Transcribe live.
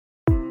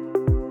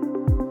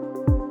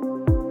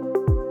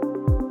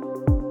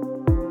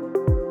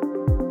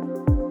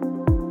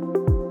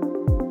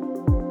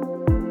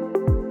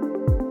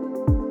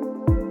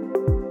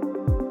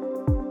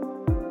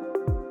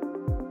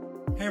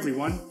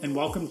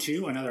welcome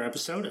to another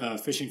episode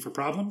of Fishing for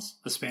Problems,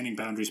 a Spanning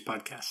Boundaries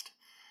podcast.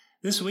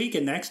 This week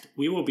and next,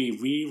 we will be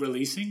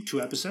re-releasing 2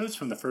 episodes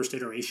from the first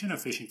iteration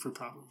of Fishing for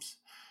Problems.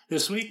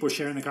 This week, we're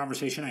sharing the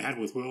conversation I had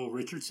with Will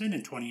Richardson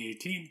in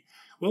 2018.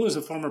 Will is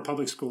a former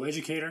public school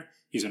educator,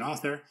 he's an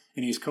author,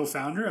 and he's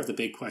co-founder of the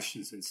Big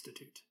Questions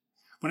Institute.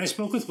 When I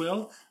spoke with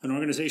Will, an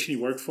organization he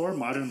worked for,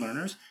 Modern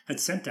Learners, had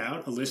sent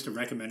out a list of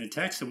recommended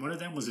texts, and one of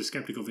them was The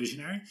Skeptical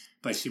Visionary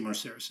by Seymour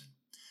Saracen.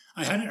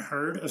 I hadn't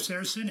heard of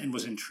Saracen and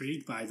was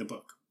intrigued by the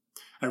book.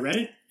 I read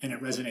it, and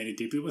it resonated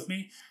deeply with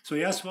me, so I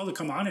asked Will to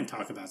come on and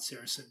talk about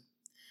Saracen.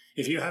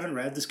 If you haven't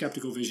read The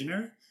Skeptical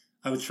Visionary,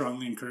 I would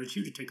strongly encourage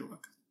you to take a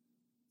look.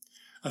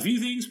 A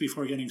few things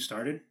before getting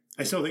started.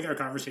 I still think our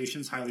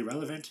conversation is highly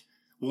relevant.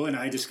 Will and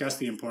I discussed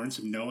the importance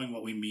of knowing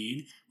what we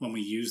mean when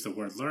we use the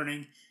word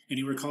learning, and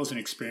he recalls an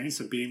experience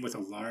of being with a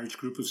large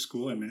group of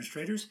school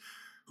administrators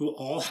who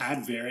all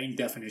had varying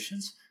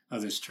definitions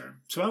of this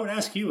term. So I would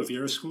ask you, if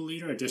you're a school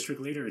leader, a district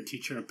leader, a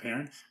teacher, a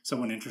parent,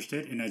 someone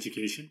interested in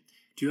education,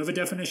 do you have a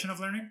definition of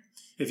learning?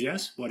 If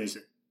yes, what is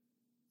it?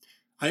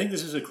 I think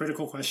this is a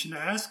critical question to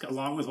ask,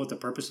 along with what the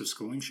purpose of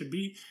schooling should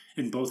be,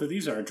 and both of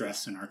these are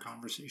addressed in our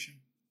conversation.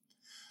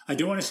 I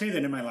do want to say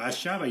that in my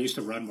last job, I used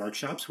to run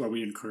workshops where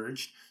we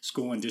encouraged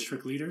school and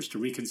district leaders to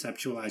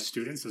reconceptualize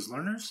students as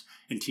learners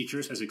and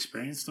teachers as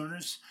experienced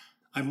learners.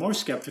 I'm more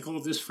skeptical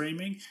of this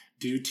framing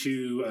due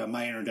to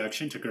my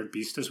introduction to Gert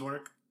Biesta's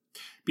work.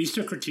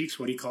 Biesta critiques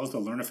what he calls the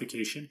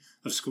learnification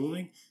of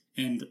schooling,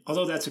 and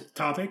although that's a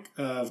topic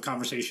of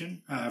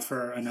conversation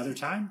for another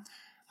time,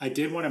 I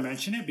did want to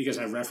mention it because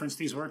I referenced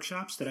these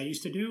workshops that I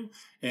used to do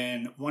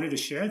and wanted to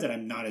share that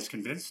I'm not as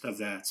convinced of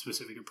that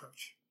specific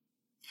approach.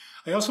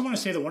 I also want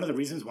to say that one of the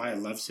reasons why I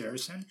love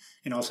Saracen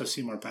and also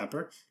Seymour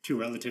Papert, 2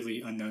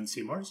 relatively unknown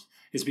Seymours,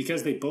 is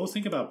because they both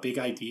think about big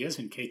ideas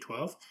in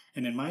K-12,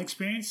 and in my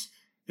experience,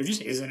 there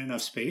just isn't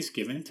enough space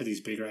given to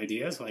these bigger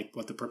ideas like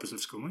what the purpose of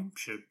schooling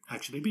should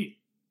actually be.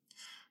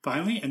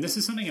 Finally, and this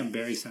is something I'm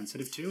very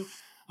sensitive to,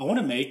 I want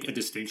to make a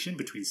distinction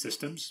between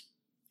systems,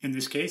 in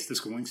this case, the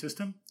schooling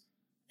system,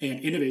 and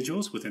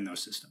individuals within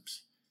those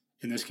systems.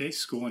 In this case,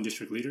 school and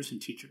district leaders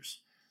and teachers.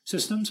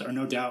 Systems are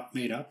no doubt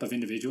made up of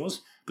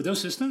individuals, but those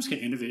systems can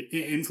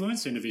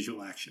influence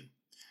individual action.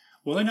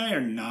 Will and I are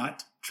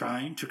not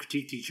trying to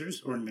critique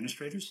teachers or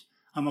administrators.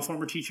 I'm a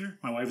former teacher.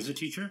 My wife is a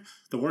teacher.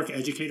 The work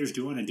educators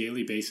do on a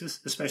daily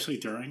basis, especially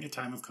during a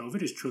time of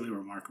COVID, is truly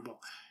remarkable,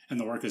 and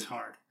the work is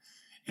hard.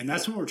 And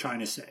that's what we're trying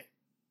to say.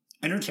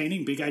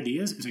 Entertaining big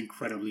ideas is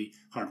incredibly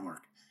hard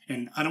work.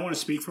 And I don't want to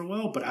speak for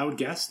Will, but I would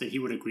guess that he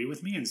would agree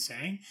with me in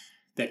saying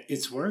that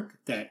it's work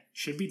that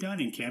should be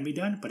done and can be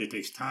done, but it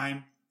takes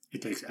time,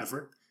 it takes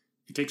effort,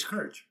 it takes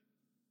courage.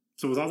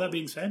 So with all that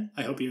being said,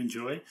 I hope you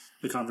enjoy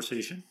the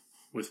conversation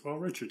with Will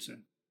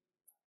Richardson.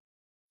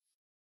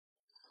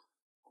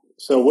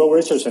 So Will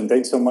Richardson,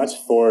 thanks so much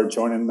for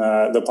joining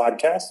the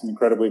podcast. I'm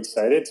incredibly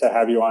excited to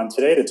have you on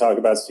today to talk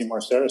about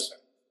Seymour Saracen.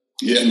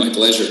 Yeah, my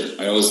pleasure.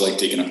 I always like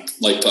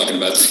talking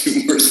about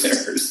Seymour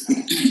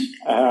Saracen.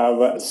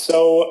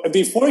 So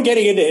before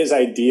getting into his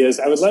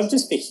ideas, I would love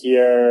just to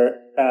hear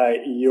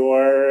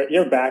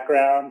your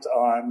background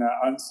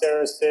on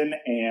Saracen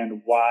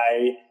and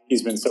why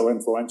he's been so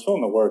influential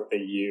in the work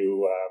that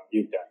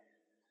you've done.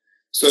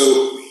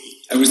 So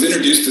I was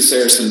introduced to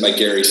Saracen by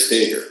Gary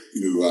Stager,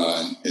 who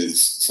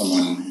is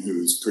someone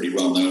who's pretty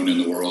well known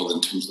in the world in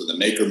terms of the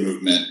maker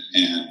movement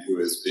and who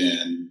has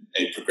been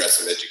a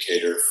progressive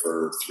educator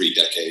for 3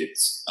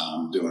 decades,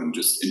 doing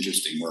just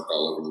interesting work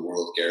all over the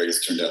world.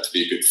 Gary's turned out to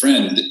be a good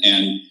friend.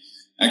 And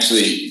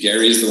actually,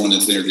 Gary is the one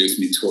that's introduced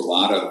me to a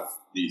lot of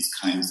these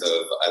kinds of,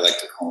 I like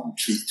to call them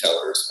truth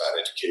tellers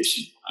about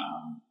education.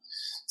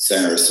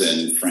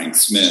 Saracen, Frank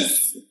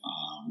Smith,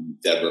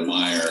 Deborah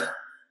Meyer,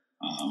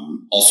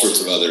 all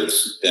sorts of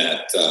others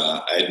that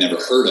I had never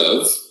heard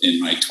of in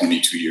my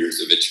 22 years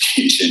of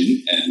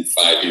education, and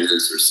 5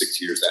 years or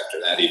 6 years after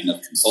that, even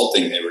of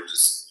consulting, they were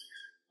just,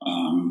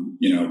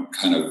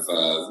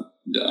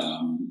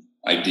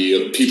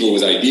 people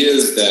with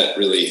ideas that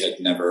really had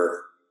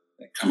never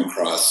come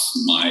across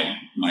my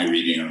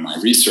reading or my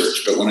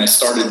research. But when I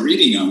started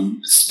reading them,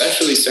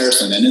 especially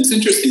Saracen, and it's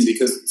interesting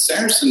because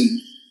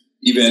Saracen,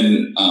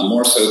 even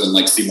more so than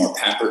like Seymour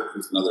Papert,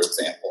 who's another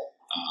example,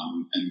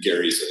 and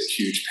Gary's a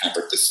huge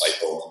Papert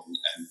disciple,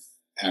 and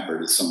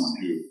Papert is someone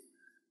who,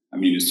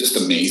 it's just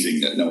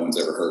amazing that no one's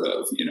ever heard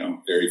of.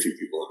 Very few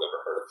people have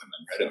ever heard of him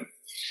and read him.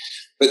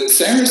 But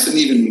Saracen,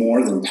 even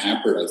more than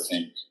Papert, I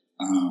think,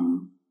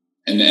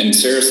 and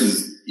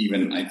Saracen's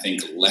even, I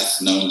think,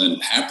 less known than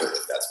Papert,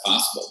 if that's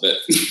possible. But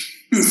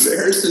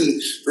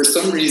Saracen, for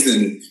some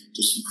reason,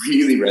 just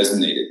really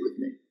resonated with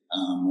me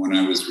when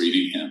I was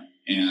reading him.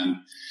 And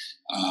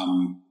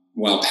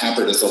while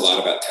Papert is a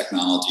lot about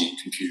technology and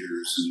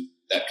computers and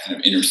that kind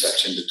of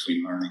intersection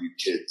between learning and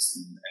kids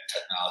and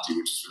technology,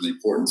 which is really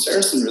important,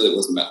 Saracen really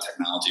wasn't about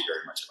technology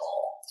very much at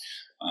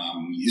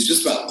all. He's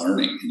just about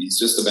learning, and he's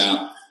just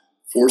about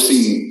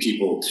forcing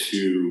people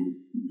to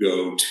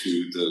go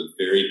to the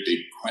very big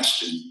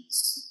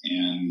questions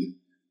and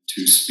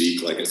to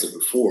speak, like I said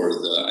before,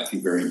 I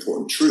think very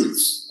important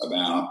truths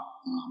about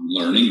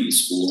learning and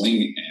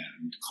schooling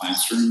and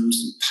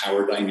classrooms and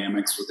power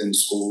dynamics within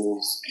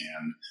schools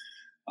and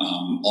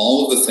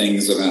all of the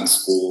things about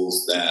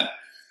schools that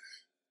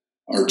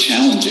are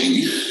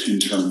challenging in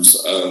terms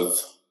of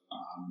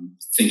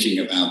thinking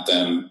about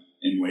them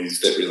in ways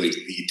that really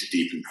lead to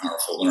deep and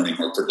powerful learning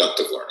or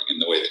productive learning in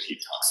the way that he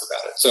talks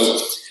about it. So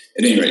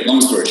at any rate,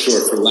 long story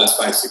short, for the last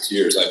 5-6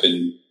 years, I've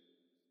been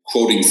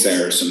quoting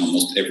Saracen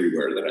almost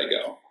everywhere that I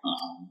go,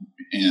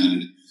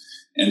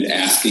 and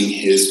asking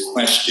his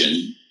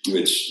question,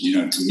 which,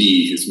 to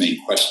me, his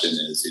main question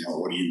is,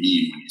 what do you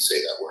mean when you say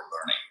that word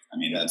learning? I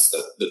mean, that's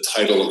the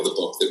title of the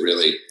book that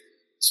really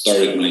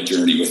started my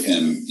journey with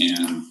him.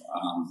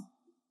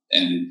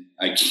 And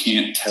I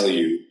can't tell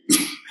you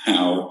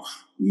how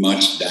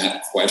much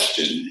that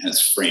question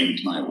has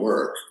framed my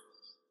work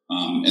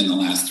in the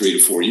last 3 to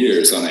 4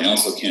 years. And I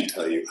also can't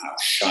tell you how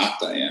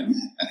shocked I am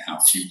at how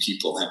few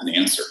people have an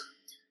answer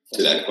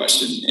to that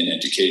question in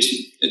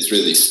education. It's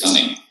really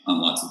stunning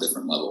on lots of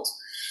different levels.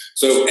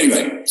 So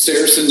anyway,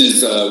 Saracen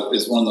is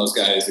one of those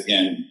guys.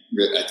 Again,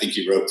 I think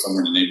he wrote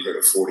somewhere in the neighborhood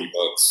of 40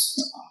 books,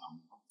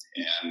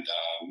 and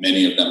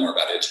many of them are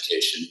about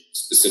education,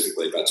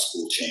 specifically about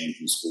school change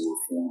and school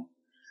reform.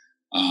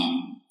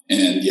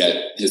 And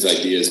yet his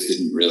ideas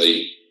didn't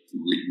really,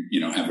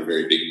 have a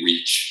very big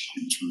reach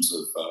in terms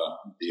of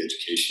the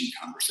education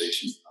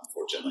conversation,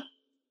 unfortunately.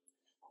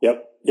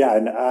 Yep. Yeah,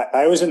 and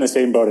I was in the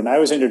same boat, and I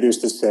was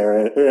introduced to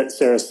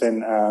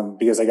Saracen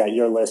because I got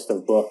your list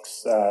of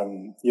books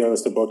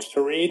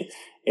to read,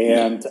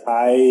 and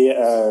I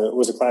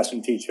was a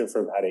classroom teacher for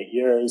about 8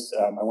 years.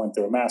 I went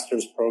through a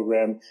master's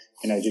program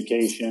in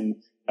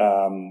education.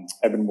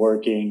 I've been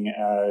working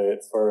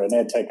for an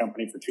ed tech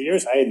company for 2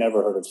 years. I had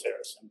never heard of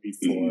Saracen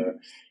before.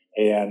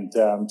 And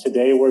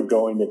today we're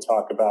going to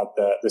talk about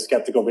the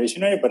skeptical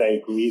visionary, but I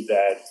agree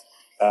that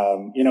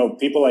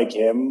people like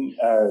him,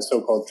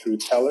 so-called truth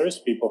tellers,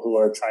 people who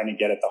are trying to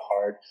get at the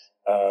heart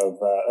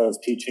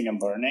of teaching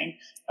and learning,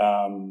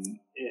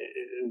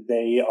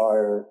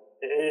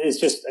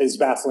 it's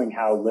baffling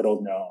how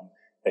little known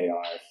they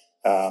are.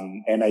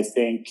 And I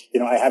think,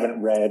 I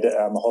haven't read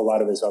a whole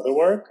lot of his other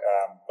work,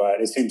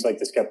 but it seems like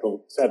the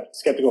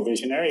skeptical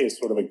visionary is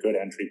sort of a good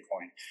entry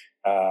point.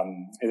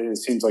 It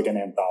seems like an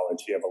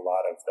anthology of a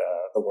lot of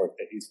the work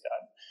that he's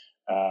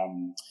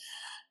done.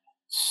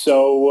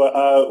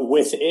 So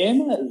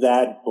within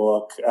that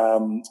book,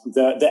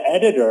 the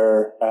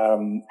editor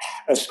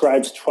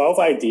ascribes 12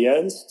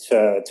 ideas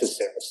to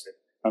Saracen.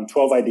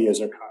 12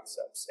 ideas or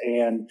concepts.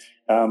 And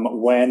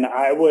when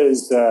I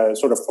was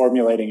sort of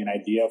formulating an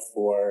idea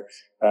for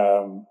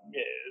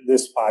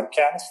this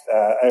podcast,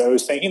 I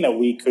was thinking that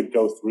we could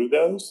go through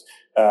those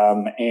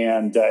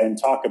and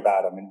talk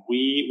about them. And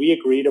we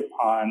agreed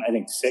upon, I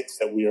think, 6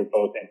 that we are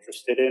both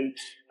interested in.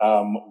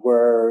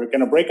 We're going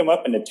to break them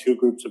up into 2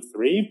 groups of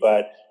 3,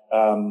 but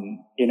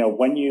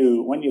when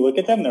you look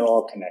at them, they're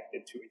all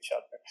connected to each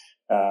other.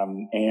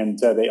 And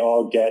they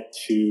all get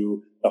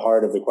to the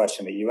heart of the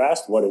question that you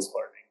asked: what is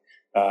learning?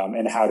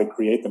 And how to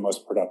create the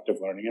most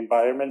productive learning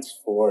environments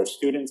for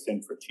students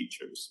and for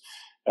teachers.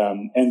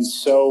 And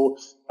so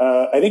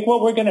I think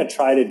what we're going to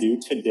try to do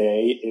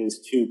today is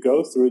to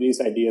go through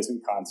these ideas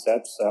and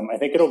concepts. I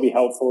think it'll be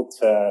helpful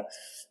to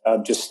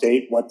just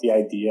state what the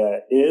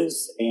idea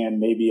is and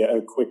maybe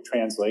a quick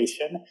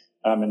translation,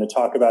 and to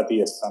talk about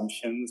the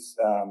assumptions,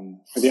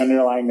 the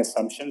underlying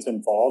assumptions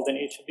involved in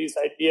each of these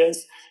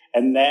ideas.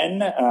 And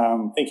then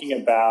thinking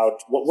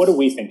about what do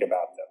we think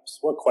about those?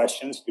 What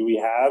questions do we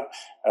have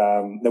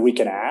that we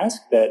can ask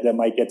that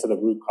might get to the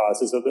root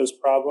causes of those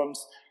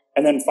problems?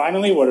 And then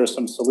finally, what are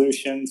some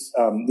solutions?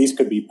 These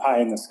could be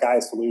pie in the sky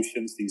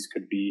solutions. These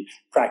could be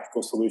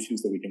practical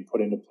solutions that we can put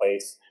into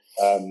place,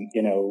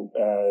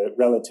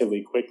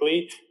 relatively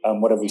quickly.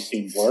 What have we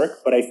seen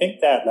work? But I think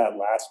that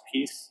last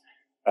piece,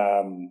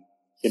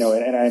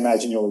 and I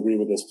imagine you'll agree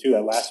with this too,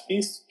 that last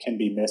piece can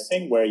be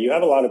missing, where you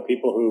have a lot of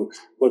people who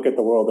look at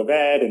the world of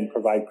ed and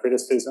provide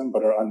criticism,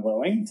 but are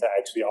unwilling to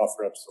actually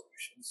offer up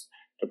solutions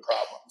to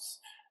problems.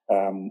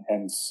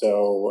 And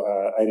so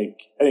I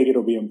think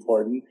it'll be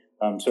important,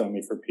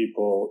 certainly for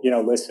people,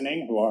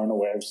 listening who aren't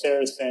aware of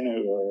Saracen,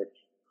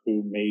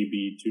 who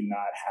maybe do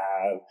not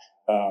have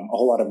a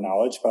whole lot of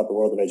knowledge about the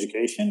world of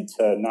education,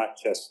 to not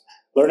just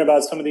learn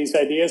about some of these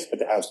ideas, but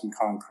to have some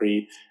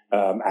concrete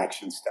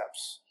action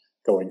steps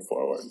going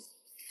forward.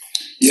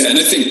 Yeah, and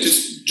I think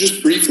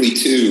just briefly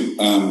too,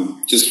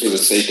 just for the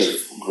sake of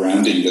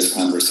grounding this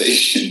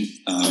conversation,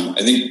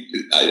 I think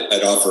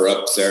I'd offer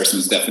up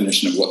Saracen's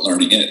definition of what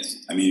learning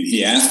is. I mean,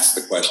 he asks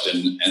the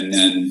question and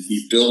then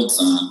he builds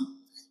on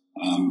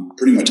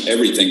pretty much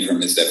everything from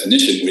his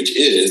definition, which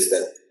is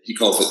that he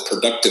calls it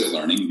productive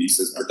learning. And he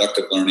says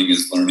productive learning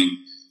is learning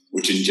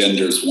which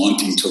engenders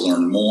wanting to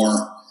learn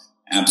more.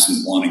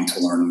 Absent wanting to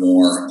learn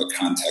more, the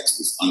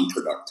context is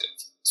unproductive.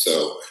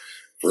 So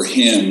for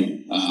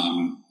him,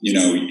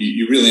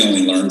 you really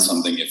only learn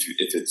something if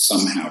it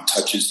somehow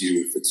touches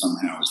you, if it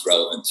somehow is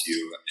relevant to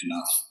you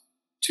enough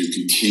to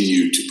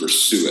continue to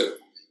pursue it.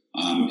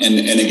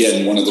 And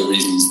again, one of the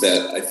reasons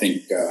that I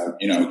think,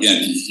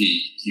 again,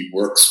 he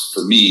works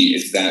for me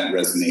is that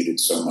resonated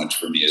so much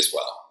for me as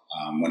well.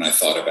 When I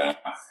thought about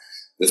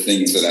the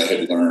things that I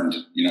had learned,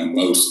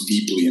 most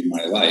deeply in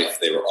my life,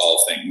 they were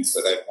all things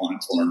that I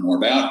wanted to learn more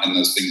about. And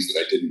those things that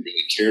I didn't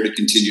really care to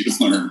continue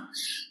to learn,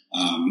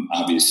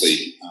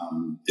 obviously,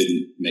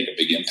 didn't make a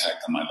big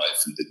impact on my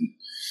life and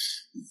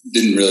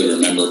didn't really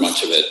remember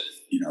much of it.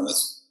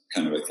 That's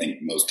kind of, I think,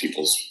 most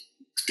people's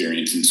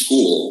experience in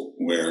school,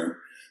 where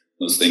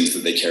those things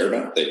that they care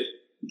about, they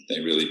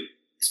really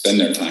spend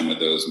their time with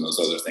those, and those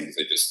other things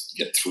they just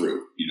get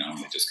through.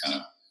 They just kind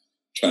of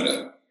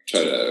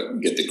try to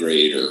get the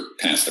grade or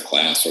pass the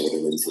class or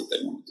whatever it is that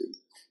they want to do.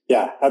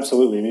 Yeah,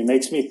 absolutely. It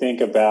makes me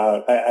think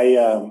about,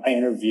 I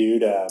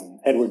interviewed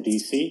Edward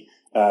Deci,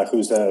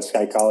 who's a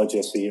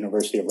psychologist at the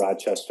University of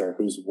Rochester,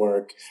 whose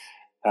work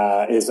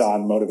is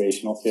on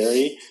motivational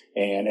theory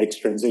and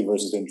extrinsic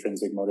versus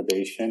intrinsic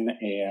motivation.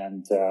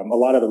 And a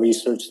lot of the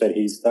research that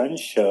he's done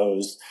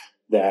shows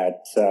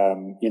that,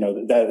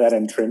 that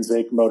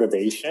intrinsic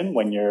motivation,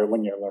 when you're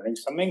learning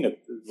something,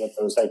 that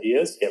those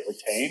ideas get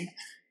retained.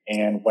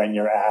 And when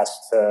you're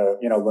asked to,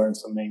 learn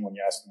something, when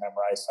you're asked to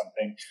memorize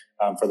something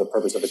for the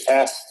purpose of a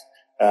test,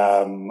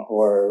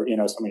 or,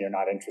 something you're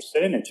not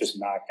interested in, it's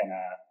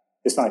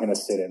not gonna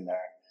sit in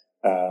there.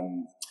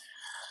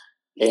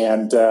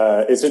 And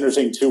it's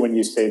interesting too when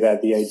you say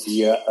that, the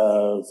idea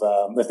of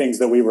the things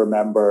that we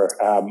remember.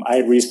 I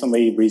had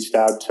recently reached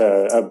out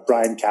to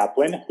Brian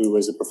Kaplan, who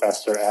was a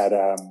professor at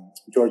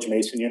George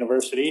Mason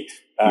University.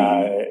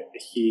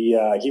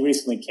 He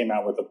recently came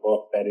out with a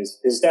book that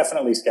is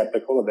definitely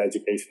skeptical of the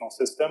educational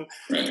system.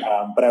 Right.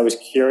 But I was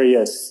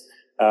curious,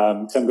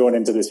 so I'm going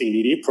into this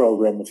EDD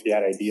program, if he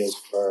had ideas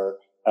for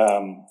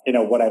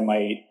what I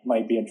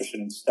might be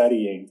interested in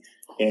studying.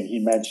 And he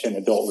mentioned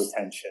adult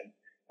retention.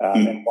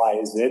 And why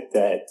is it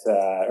that,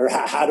 or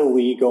how do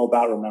we go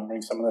about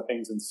remembering some of the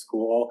things in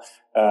school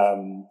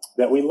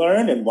that we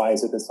learned, and why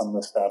is it that some of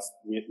the stuff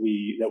that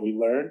we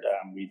learned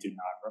we do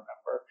not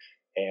remember?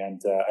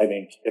 And I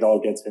think it all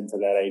gets into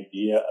that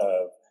idea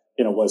of,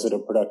 was it a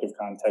productive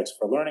context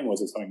for learning?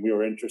 Was it something we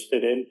were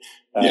interested in,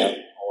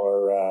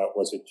 or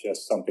was it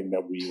just something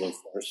that we were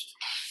forced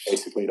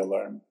basically to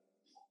learn?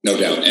 No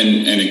doubt,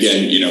 and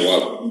again,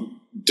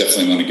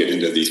 definitely want to get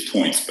into these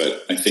points,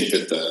 but I think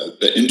that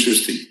the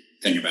interesting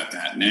thing about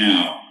that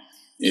now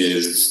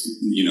is,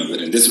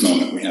 that in this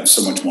moment we have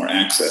so much more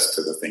access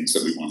to the things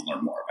that we want to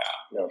learn more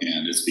about. Yep.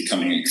 And it's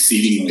becoming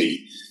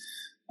exceedingly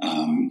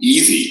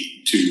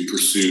easy to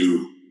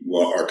pursue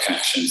our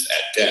passions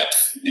at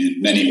depth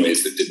in many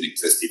ways that didn't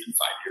exist even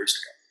 5 years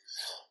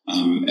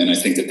ago. And I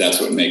think that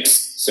that's what makes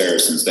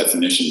Saracen's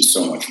definition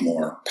so much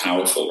more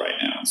powerful right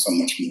now, and so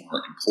much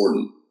more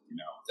important,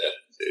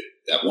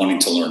 that wanting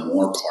to learn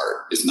more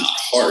part is not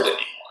hard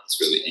anymore. It's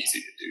really easy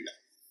to do that.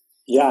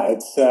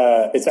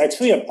 Yeah, it's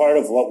actually a part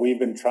of what we've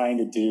been trying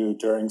to do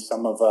during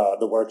some of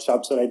the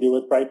workshops that I do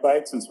with Bright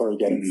Bites, and sort of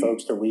getting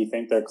folks to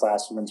rethink their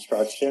classroom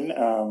instruction.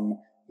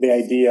 The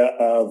idea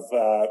of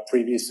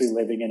previously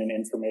living in an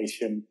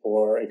information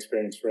poor,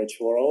 experience rich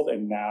world,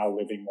 and now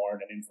living more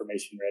in an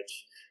information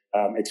rich,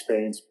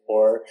 experience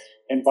poor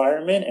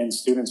environment. And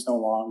students no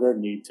longer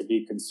need to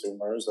be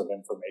consumers of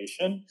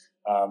information;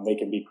 they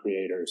can be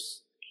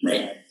creators.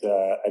 Right. And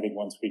I think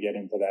once we get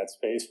into that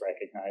space,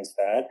 recognize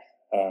that.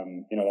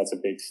 That's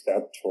a big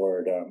step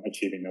toward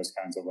achieving those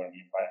kinds of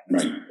learning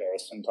environments that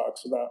Saracen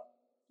talks about.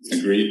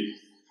 Agreed.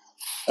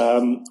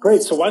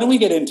 Great. So why don't we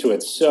get into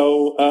it?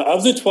 So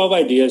of the 12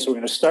 ideas, we're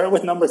going to start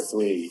with number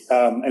 3.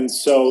 And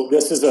so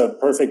this is a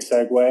perfect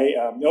segue.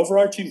 The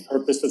overarching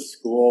purpose of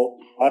school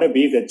ought to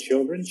be that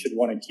children should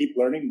want to keep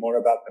learning more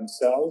about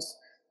themselves,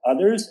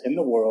 others, in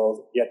the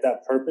world, yet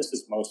that purpose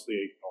is mostly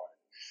ignored.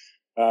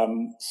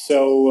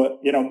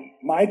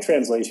 My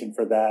translation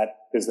for that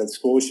is that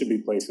schools should be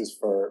places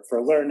for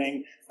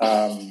learning,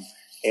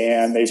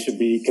 and they should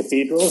be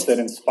cathedrals that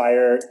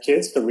inspire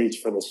kids to reach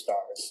for the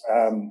stars.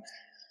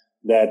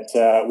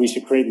 That we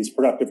should create these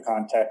productive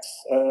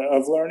contexts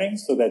of learning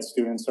so that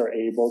students are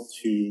able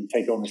to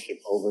take ownership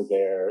over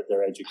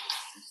their education,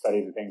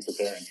 study the things that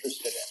they're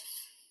interested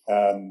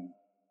in.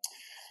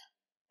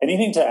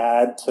 Anything to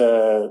add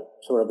to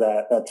sort of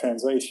that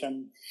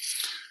translation?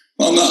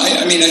 Well, no,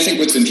 I think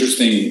what's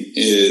interesting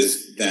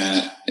is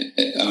that,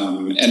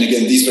 and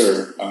again, these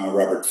are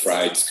Robert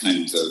Fried's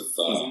kinds of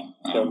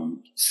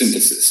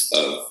synthesis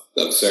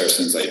of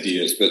Saracen's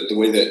ideas, but the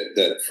way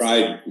that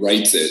Fried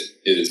writes it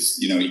is,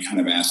 he kind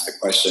of asks the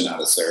question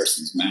out of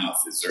Saracen's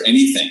mouth: is there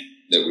anything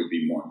that would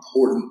be more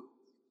important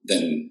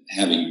than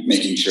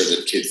making sure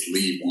that kids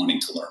leave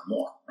wanting to learn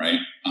more, right?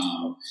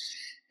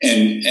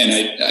 And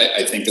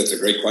I think that's a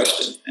great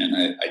question,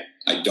 and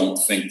I don't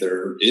think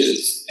there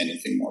is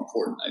anything more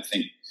important. I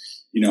think,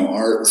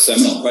 our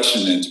seminal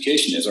question in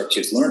education is: are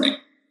kids learning?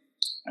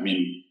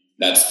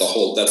 That's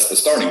the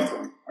starting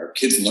point. Are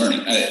kids learning?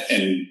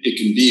 And it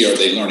can be, are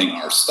they learning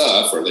our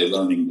stuff? Are they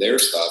learning their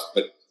stuff?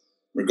 But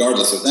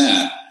regardless of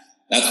that,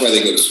 that's why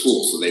they go to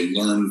school, so they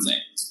learn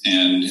things.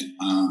 And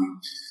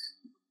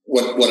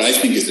what I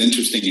think is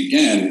interesting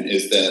again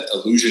is that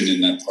allusion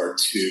in that part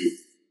to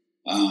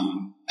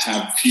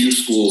have few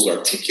schools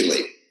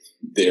articulate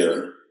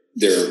their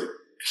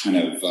kind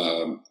of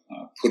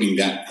putting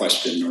that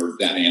question or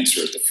that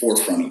answer at the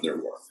forefront of their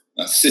work,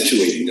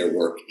 situating their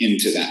work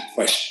into that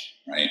question,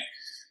 right?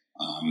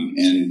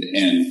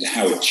 And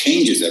how it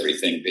changes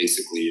everything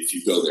basically if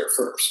you go there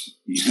first.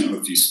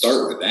 If you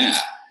start with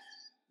that,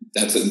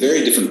 that's a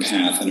very different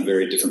path and a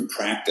very different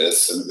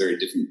practice and a very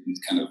different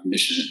kind of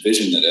mission and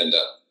vision that end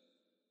up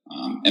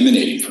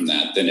emanating from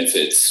that than if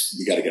it's,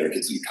 we got to get our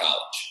kids in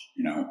college,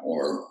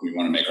 or we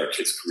want to make our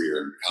kids'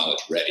 career in college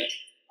ready.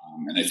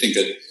 And I think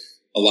that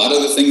a lot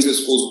of the things that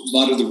schools, a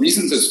lot of the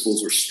reasons that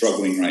schools are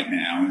struggling right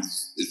now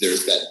is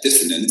there's that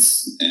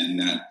dissonance and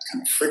that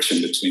kind of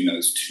friction between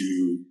those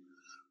two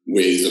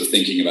ways of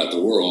thinking about the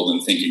world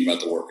and thinking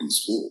about the work in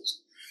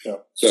schools. Yeah.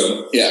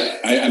 So, yeah,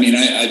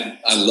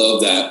 I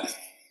love that,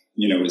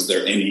 is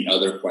there any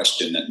other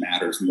question that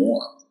matters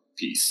more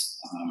piece?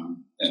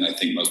 And I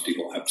think most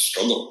people have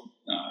struggled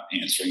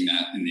answering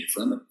that in the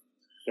affirmative.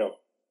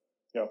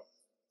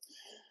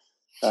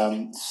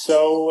 Yep.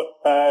 So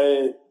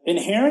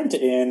inherent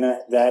in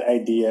that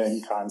idea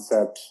and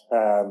concept,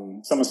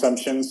 some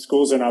assumptions: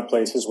 schools are not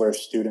places where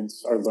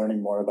students are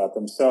learning more about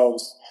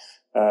themselves.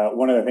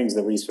 One of the things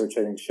that research,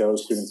 I think,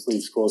 shows students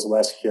leave schools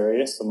less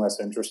curious and less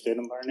interested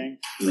in learning.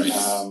 Right.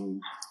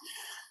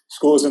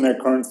 Schools in their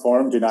current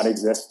form do not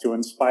exist to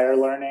inspire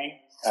learning.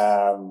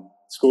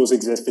 Schools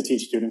exist to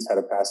teach students how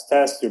to pass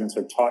tests. Students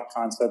are taught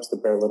concepts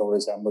that bear little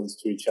resemblance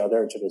to each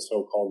other, to the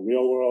so-called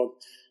real world.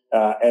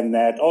 And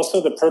that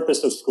also the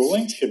purpose of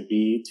schooling should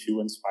be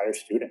to inspire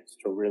students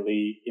to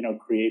really,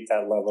 create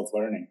that love of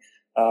learning,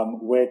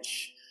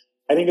 which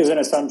I think is an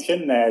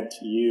assumption that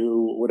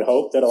you would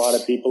hope that a lot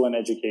of people in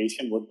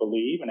education would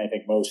believe, and I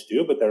think most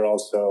do, but they're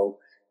also,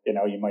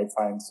 you might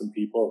find some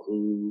people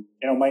who,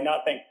 might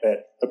not think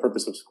that the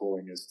purpose of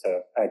schooling is to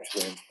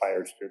actually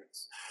inspire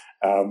students.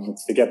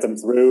 It's to get them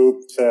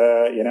through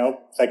to,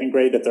 second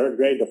grade to third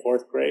grade to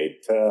fourth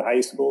grade to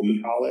high school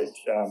to college.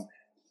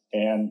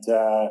 And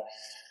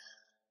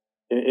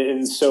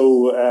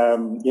so,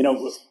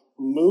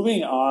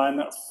 moving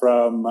on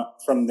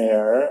from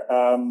there,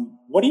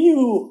 what do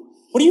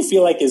you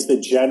feel like is the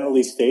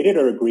generally stated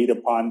or agreed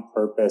upon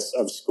purpose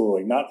of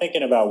schooling? Not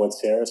thinking about what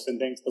Saracen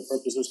thinks the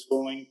purpose of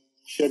schooling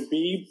should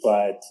be,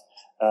 but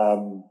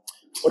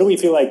what do we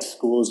feel like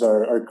schools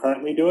are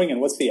currently doing,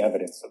 and what's the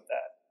evidence of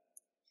that?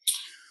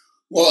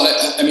 Well,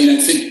 I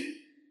think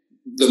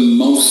the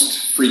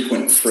most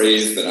frequent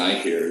phrase that I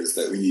hear is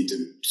that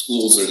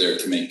schools are there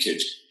to make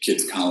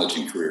kids college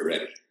and career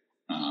ready.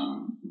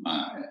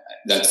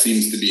 That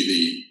seems to be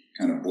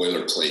the kind of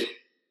boilerplate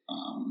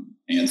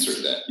answer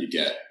that you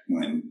get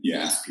when you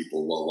ask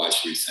people, well, why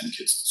should we send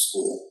kids to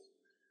school?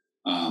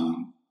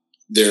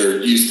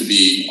 There used to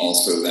be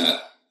also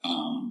that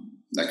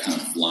kind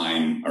of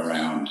line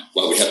around,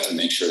 well, we have to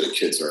make sure that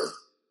kids are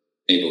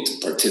able to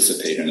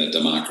participate in a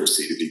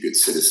democracy, to be good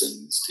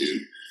citizens, to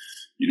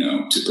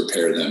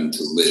prepare them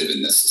to live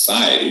in this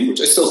society,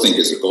 which I still think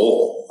is a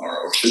goal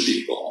or should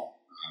be a goal.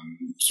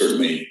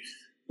 Certainly,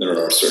 there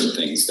are certain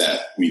things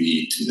that we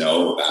need to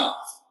know about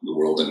the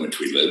world in which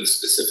we live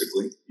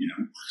specifically,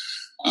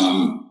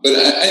 But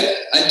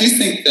I do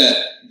think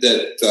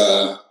that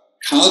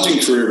college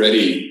and career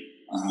ready,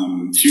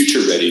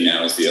 future ready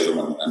now is the other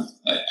one that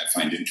I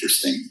find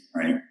interesting,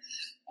 right?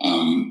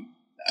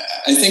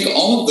 I think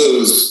all of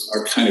those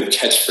are kind of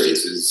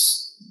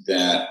catchphrases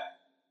that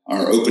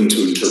are open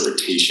to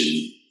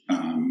interpretation,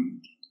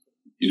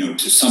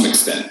 to some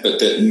extent, but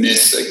that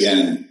miss,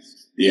 again,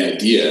 the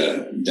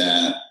idea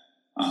that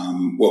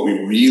what we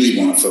really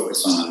want to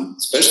focus on,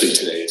 especially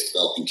today, is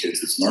developing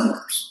kids as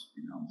learners,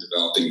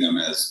 developing them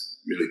as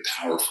really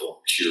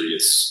powerful,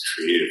 curious,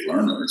 creative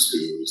learners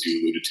who, as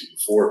you alluded to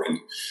before, can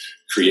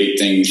create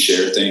things,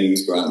 share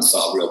things, go out and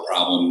solve real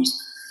problems.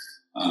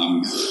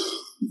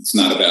 It's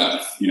not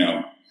about,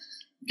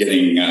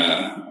 getting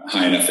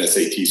high enough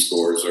SAT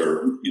scores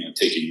or,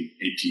 taking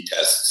AP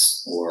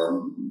tests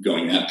or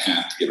going that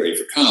path to get ready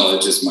for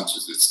college, as much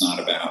as it's not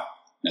about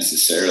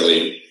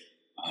necessarily,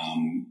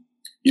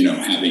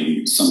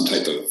 having some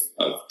type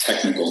of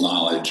technical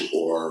knowledge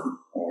or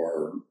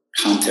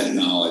content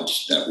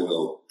knowledge that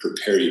will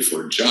prepare you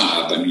for a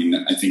job. I mean,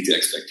 I think the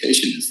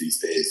expectation is these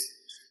days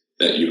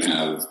that you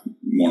have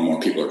more and more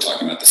people are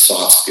talking about the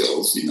soft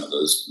skills,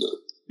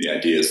 the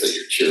ideas that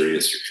you're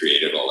curious, you're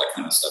creative, all that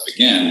kind of stuff.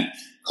 Again,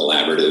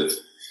 collaborative.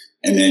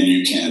 And then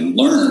you can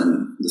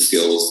learn the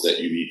skills that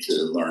you need to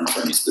learn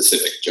for any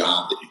specific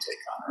job that you take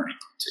on or any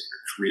particular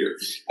career.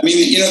 I mean,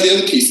 the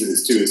other piece of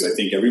this too is I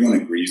think everyone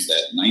agrees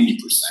that 90%,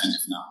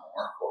 if not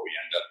more, of what we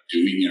end up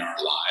doing in our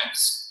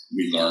lives,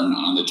 we learn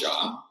on the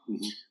job.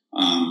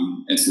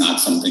 Mm-hmm. It's not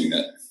something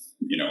that,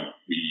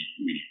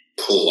 we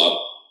pull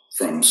up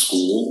from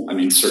school. I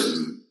mean,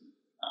 certain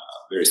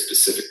very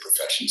specific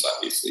professions,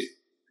 obviously,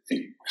 I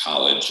think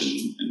college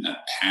and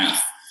that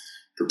path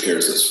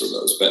prepares us for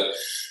those. But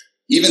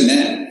even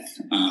then,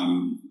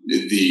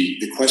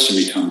 the question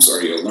becomes,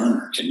 are you a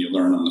learner? Can you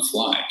learn on the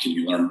fly? Can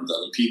you learn with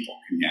other people?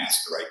 Can you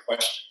ask the right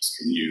questions?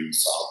 Can you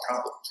solve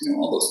problems?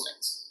 All those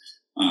things.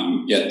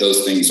 Yet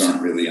those things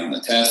aren't really on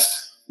the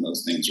test.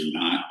 Those things are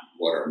not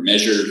what are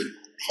measured,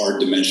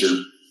 hard to measure.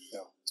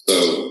 Yeah.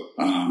 So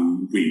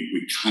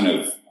we kind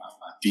of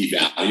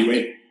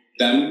devalue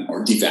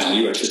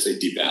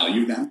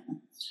them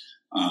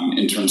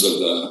in terms of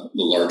the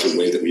larger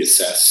way that we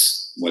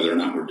assess whether or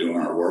not we're doing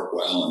our work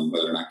well and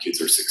whether or not kids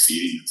are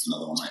succeeding. That's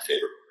another one of my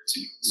favorite words.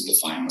 To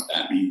define what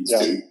that means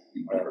too,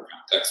 in whatever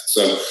context.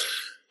 So,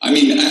 I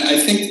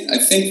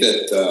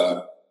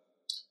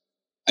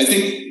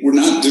think we're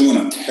not doing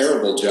a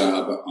terrible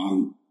job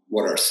on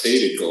what our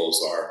stated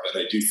goals are, but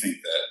I do think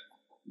that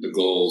the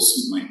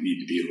goals might need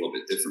to be a little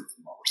bit different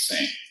from what we're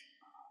saying.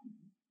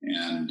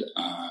 And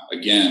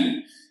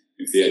again,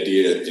 if the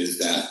idea is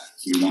that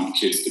we want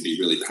kids to be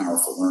really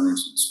powerful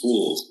learners in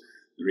schools,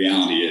 the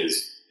reality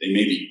is they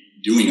may be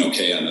doing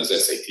okay on those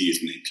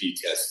SATs and AP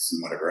tests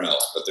and whatever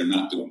else, but they're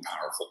not doing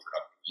powerful,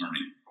 productive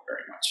learning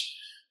very much.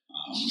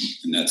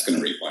 And that's going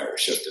to require a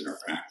shift in our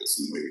practice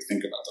and the way we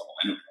think about the whole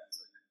enterprise.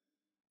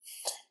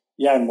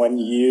 Yeah, and when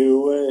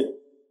you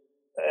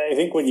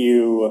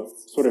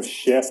sort of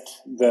shift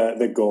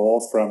the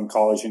goal from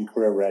college and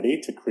career ready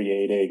to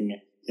creating,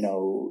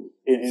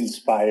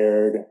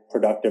 inspired,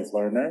 productive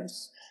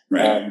learners,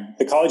 right.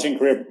 The college and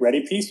career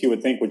ready piece, you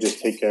would think would just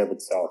take care of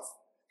itself.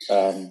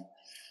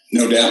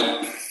 No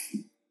doubt.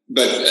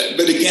 But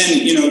again,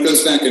 it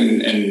goes back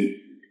and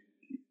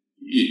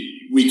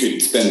we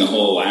could spend the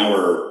whole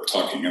hour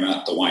talking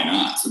about the why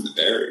nots and the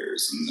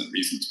barriers and the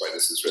reasons why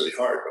this is really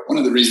hard. But one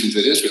of the reasons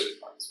it is really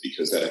hard is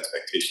because that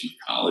expectation of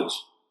college,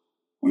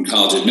 when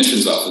college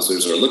admissions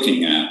officers are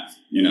looking at,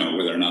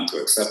 whether or not to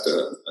accept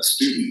a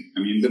student,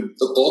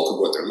 the bulk of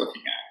what they're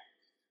looking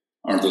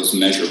at are those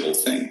measurable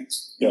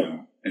things.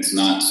 Yeah. It's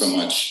not so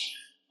much,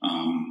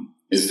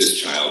 is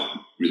this child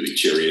really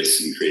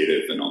curious and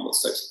creative and all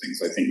those types of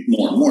things. I think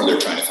more and more they're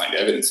trying to find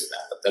evidence of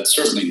that, but that's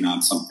certainly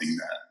not something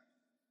that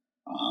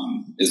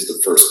is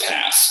the first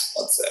pass,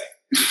 let's say,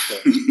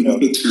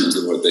 in terms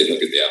of what they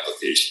look at the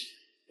application.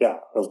 Yeah,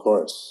 of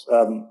course.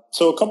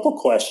 So a couple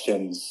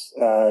questions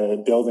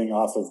building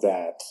off of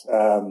that.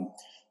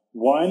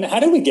 One, how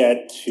do we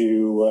get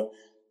to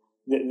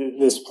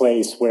this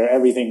place where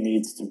everything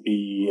needs to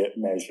be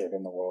measured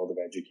in the world of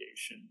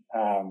education?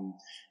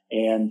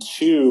 And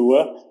two,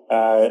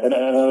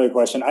 another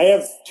question. I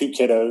have two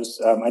kiddos.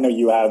 I know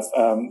you have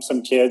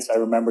some kids. I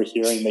remember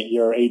hearing that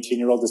your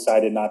 18-year-old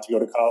decided not to go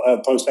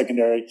to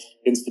post-secondary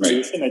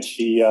institution, right. That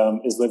she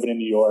is living in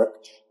New York.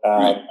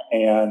 Right.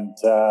 And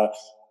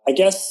I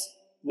guess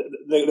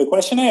the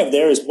question I have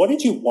there is, what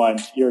did you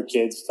want your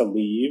kids to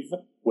leave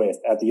with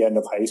at the end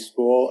of high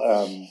school?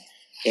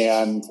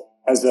 And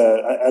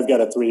I've got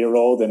a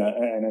 3-year-old and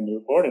a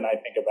newborn, and I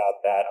think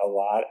about that a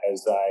lot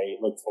as I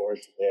look forward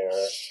to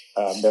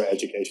their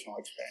educational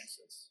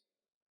experiences.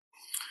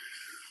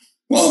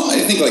 Well, I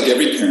think like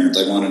every parent,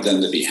 I wanted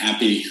them to be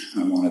happy.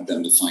 I wanted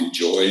them to find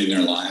joy in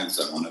their lives.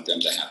 I wanted them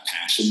to have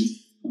passion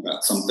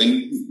about something.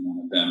 I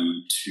wanted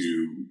them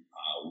to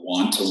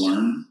want to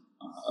learn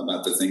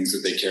about the things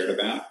that they cared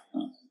about,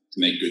 to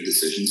make good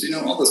decisions.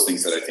 All those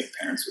things that I think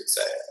parents would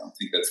say. I don't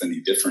think that's any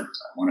different.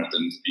 I wanted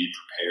them to be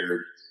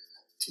prepared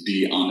to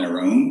be on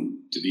their own,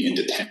 to be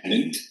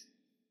independent.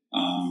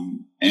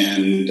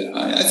 And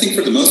I think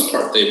for the most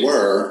part they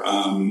were.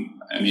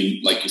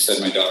 Like you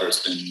said, my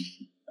daughter's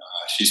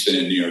she's been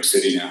in New York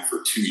City now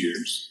for 2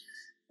 years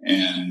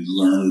and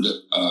learned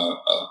a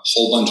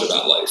whole bunch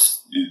about life,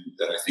 and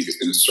that I think is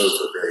going to serve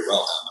her very well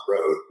down the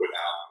road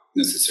without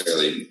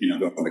necessarily,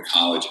 going to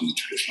college in the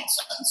traditional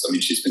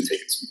sense. She's been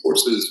taking some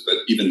courses, but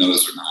even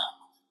those are not.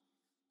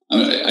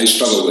 I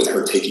struggle with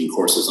her taking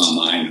courses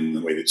online and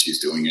the way that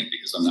she's doing it,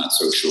 because I'm not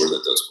so sure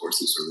that those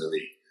courses are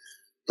really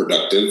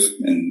productive,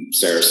 in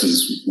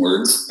Saracen's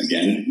words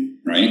again,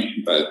 right?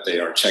 But they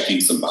are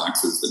checking some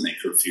boxes that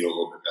make her feel a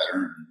little bit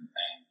better and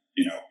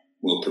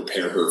will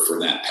prepare her for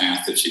that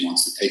path if she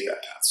wants to take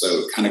that path. So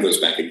it kind of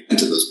goes back again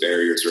to those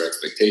barriers or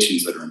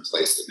expectations that are in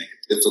place that make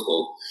it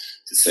difficult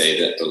to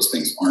say that those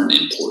things aren't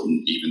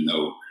important, even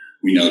though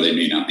we know they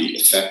may not be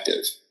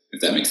effective, if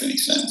that makes any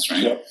sense,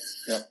 right? Yep.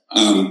 Yep.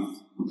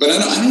 But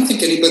I don't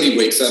think anybody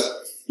wakes up,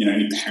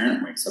 any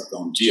parent wakes up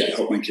going, gee, I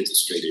hope my kid's a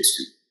straight A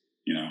student.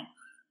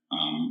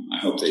 I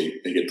hope they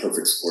get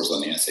perfect scores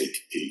on the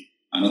SAT.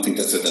 I don't think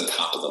that's at the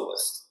top of the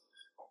list.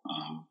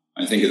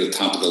 I think at the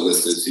top of the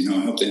list is, I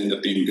hope they end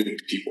up being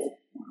good people.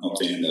 I hope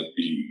they end up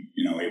being,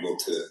 able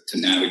to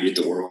navigate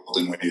the world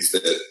in ways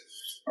that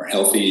are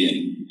healthy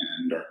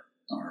and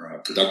are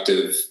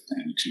productive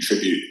and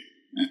contribute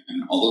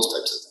and all those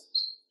types of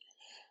things.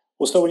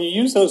 Well, so when you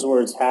use those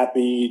words,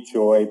 happy,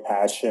 joy,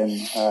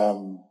 passion,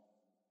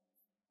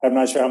 I'm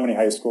not sure how many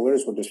high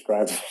schoolers would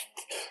describe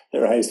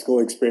their high school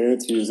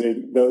experience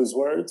using those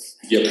words.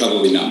 Yeah,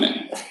 probably not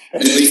many.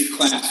 At least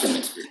classroom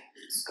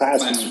experience.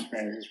 Classroom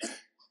experience.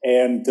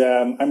 And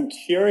I'm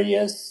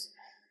curious.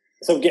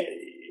 So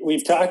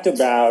we've talked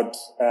about,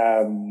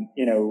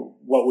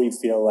 what we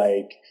feel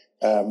like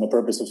The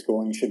purpose of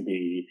schooling should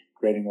be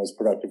creating those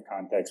productive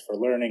contexts for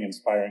learning,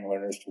 inspiring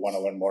learners to want to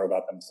learn more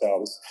about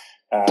themselves.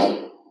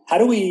 How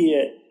do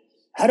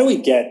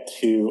we get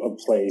to a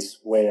place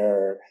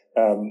where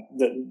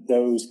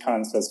those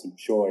concepts of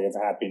joy, of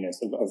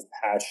happiness, of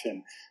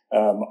passion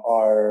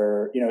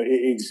are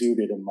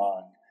exuded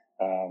among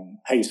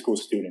high school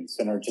students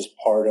and are just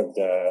part of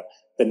the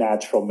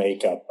natural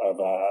makeup of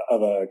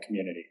a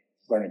community,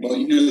 learning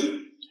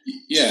community?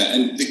 Yeah,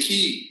 and the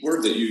key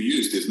word that you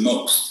used is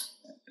most,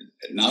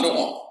 not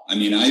all. I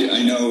mean,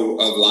 I know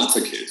of lots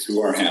of kids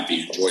who are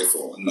happy and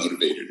joyful and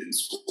motivated in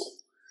school.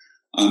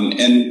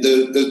 And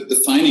the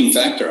defining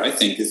factor, I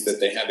think, is that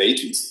they have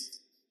agency.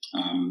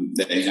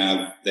 They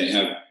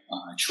have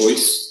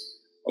choice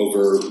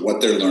over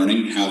what they're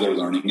learning, how they're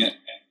learning it.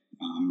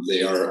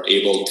 They are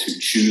able to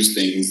choose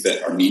things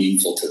that are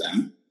meaningful to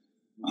them.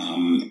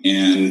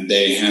 And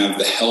they have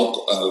the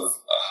help of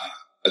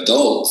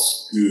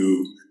adults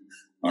who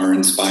are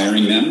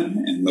inspiring them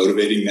and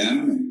motivating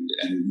them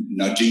and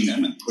nudging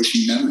them and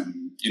pushing them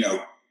and,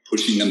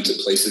 pushing them to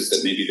places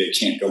that maybe they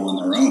can't go on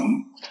their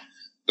own.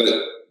 But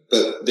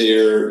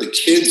the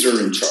kids are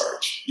in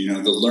charge.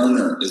 The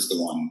learner is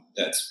the one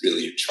that's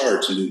really in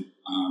charge. And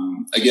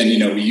again,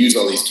 we use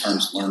all these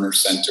terms: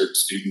 learner-centered,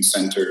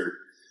 student-centered.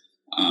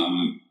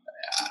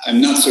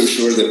 I'm not so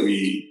sure that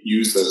we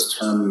use those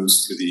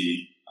terms to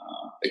the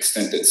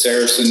extent that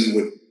Saracen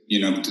would,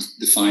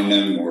 define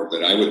them, or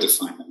that I would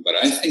define them. But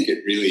I think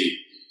it really,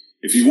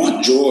 if you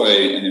want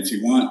joy and if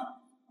you want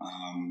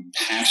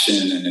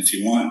passion and if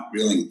you want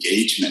real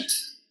engagement,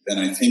 then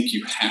I think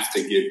you have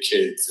to give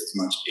kids as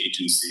much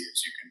agency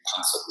as you can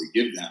possibly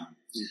give them,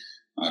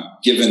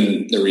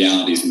 given the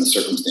realities and the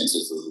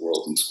circumstances of the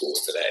world in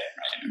schools today.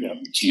 Right?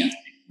 We can't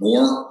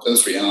ignore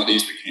those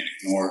realities. We can't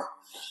ignore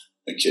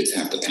that kids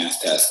have to pass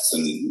tests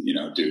and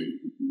do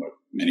what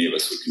many of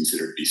us would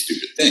consider to be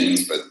stupid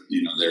things, but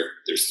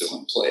they're still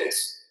in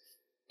place.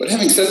 But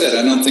having said that,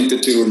 I don't think the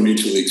two are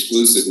mutually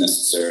exclusive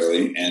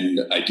necessarily,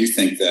 and I do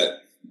think that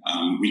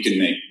we can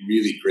make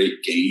really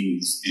great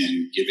gains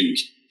in giving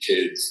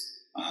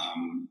kids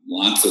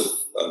lots of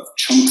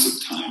chunks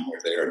of time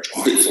where they are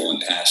joyful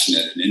and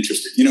passionate and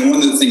interested.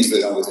 One of the things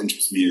that always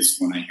interests me is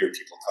when I hear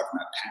people talking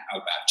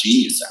about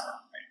Genius Hour.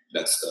 Right?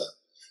 That's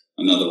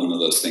another one of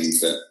those things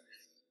that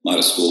a lot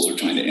of schools are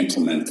trying to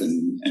implement.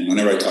 And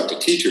whenever I talk to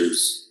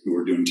teachers who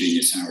are doing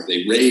Genius Hour,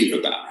 they rave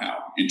about how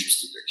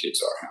interested their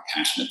kids are, how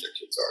passionate their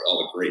kids are, all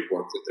the great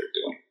work that they're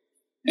doing.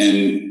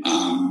 And,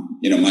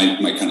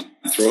 my kind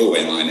of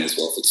throwaway line is,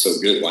 well, if it's so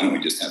good, why don't we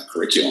just have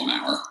curriculum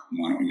hour?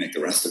 Why don't we make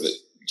the rest of it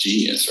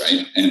genius,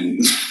 right?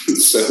 And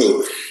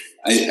so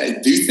I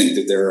do think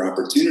that there are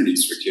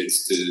opportunities for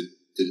kids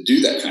to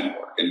do that kind of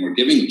work. And we're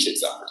giving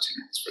kids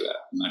opportunities for that.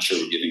 I'm not sure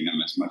we're giving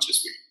them as much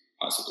as we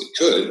possibly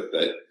could,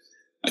 but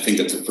I think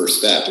that's the first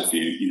step. If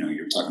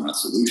you're talking about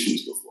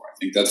solutions before, I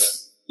think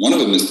that's one of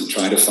them, is to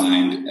try to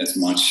find as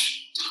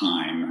much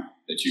time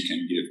that you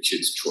can give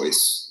kids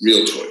choice,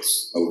 real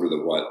choice over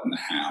the what and the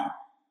how,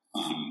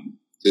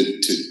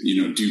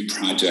 to do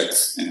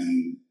projects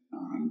and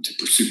to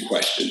pursue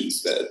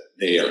questions that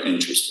they are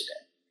interested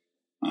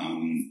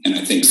in. And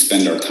I think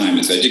spend our time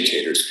as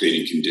educators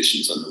creating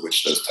conditions under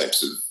which those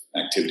types of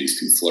activities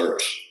can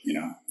flourish,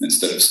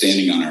 instead of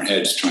standing on our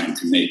heads trying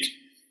to make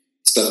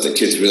stuff that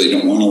kids really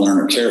don't want to learn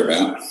or care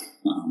about,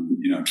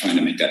 trying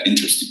to make that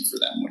interesting for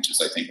them, which is,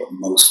 I think, what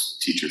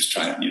most teachers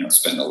try to,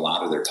 spend a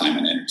lot of their time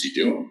and energy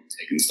doing,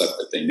 taking stuff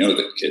that they know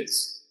that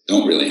kids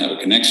don't really have a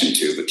connection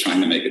to, but trying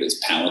to make it as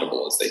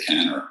palatable as they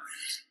can, or,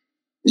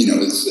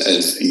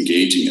 as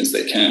engaging as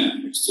they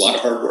can, which is a lot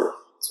of hard work.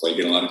 That's why you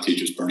get a lot of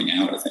teachers burning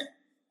out, I think.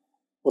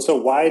 Well, so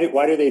why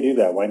do they do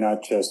that? Why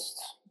not just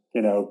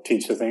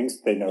teach the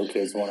things they know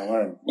kids want to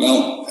learn?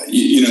 Well,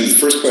 the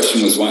first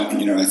question was why,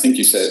 I think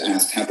you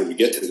asked, how did we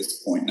get to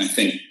this point? And I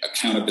think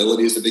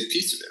accountability is a big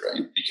piece of it,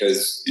 right?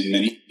 Because in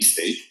many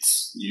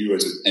states, you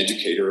as an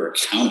educator are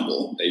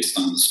accountable based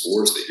on the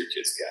scores that your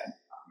kids get.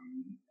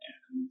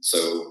 And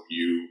so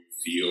you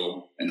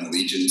feel an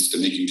allegiance to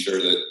making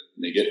sure that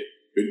they get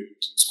good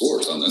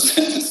scores on those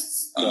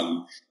tests.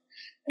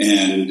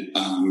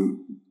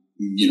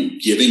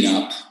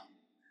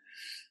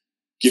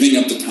 Giving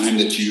up the time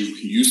that you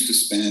used to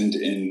spend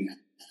in,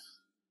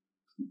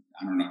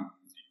 I don't know,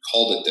 you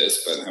called it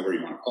this, but however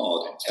you want to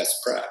call it, in test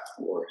prep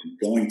or in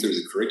going through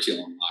the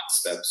curriculum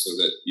lockstep so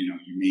that, you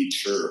made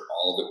sure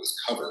all of it was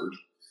covered,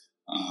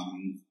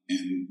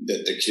 and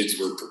that the kids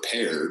were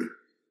prepared.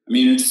 I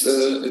mean, it's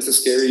a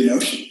scary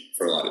notion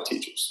for a lot of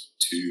teachers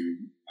to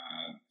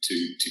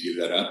give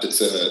that up.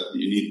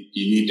 You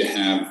need to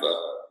have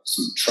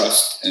some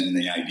trust in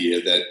the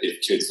idea that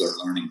if kids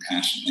are learning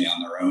passionately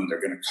on their own, they're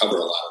going to cover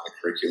a lot of the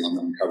curriculum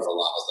and cover a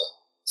lot of the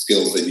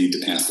skills they need to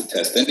pass the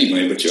test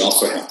anyway. But you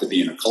also have to be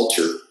in a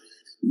culture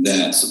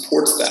that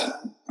supports that,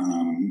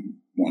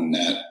 one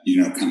that,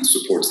 kind of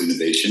supports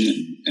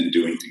innovation and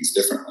doing things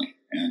differently.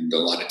 And a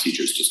lot of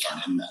teachers just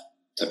aren't in that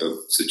type of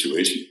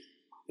situation.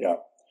 Yeah.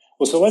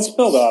 Well, so let's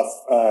build off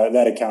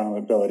that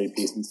accountability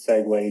piece and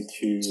segue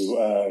to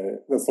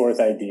the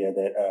fourth idea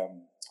that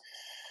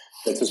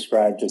that's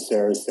ascribed to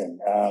Saracen.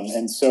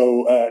 And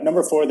so,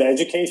 number 4, the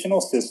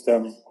educational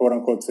system, quote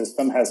unquote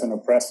system, has an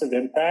oppressive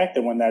impact.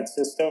 And when that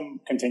system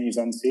continues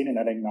unseen and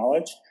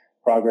unacknowledged,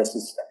 progress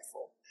is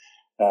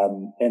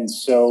stifled. And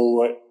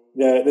so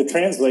the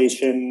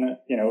translation,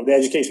 the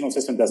educational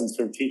system doesn't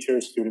serve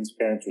teachers, students,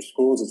 parents, or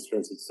schools. It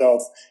serves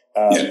itself.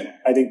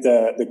 I think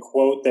the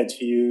quote that's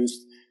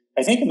used,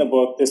 I think in the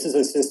book, this is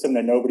a system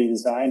that nobody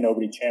designed,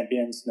 nobody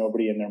champions,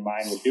 nobody in their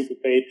mind would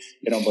duplicate,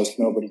 and almost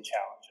nobody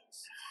challenges.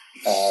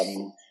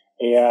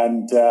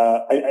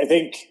 I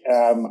think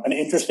an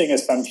interesting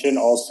assumption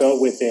also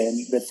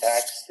within the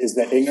text is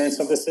that ignorance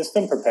of the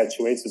system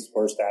perpetuates its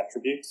worst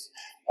attributes,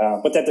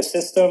 but that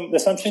the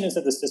assumption is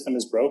that the system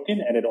is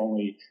broken and it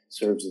only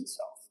serves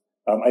itself.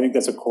 I think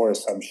that's a core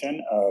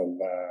assumption of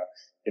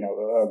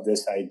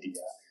this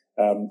idea.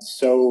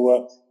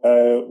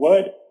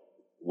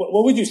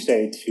 What would you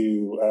say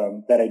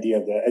to that idea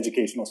of the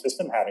educational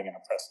system having an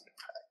oppressive impact?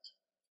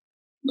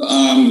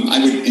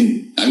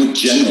 I would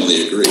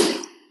generally agree.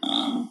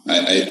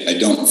 I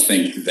don't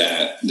think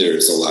that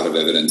there's a lot of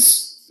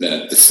evidence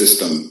that the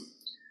system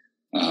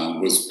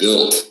was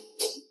built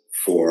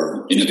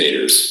for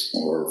innovators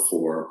or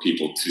for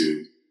people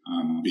to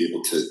be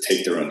able to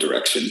take their own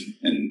direction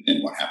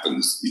in what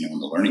happens, in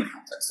the learning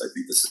context. I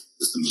think the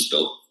system was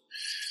built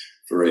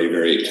for a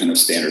very kind of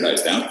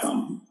standardized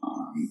outcome.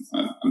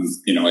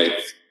 I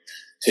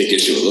take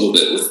issue a little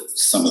bit with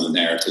some of the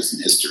narratives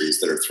and histories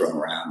that are thrown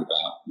around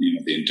about,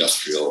 the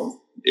industrial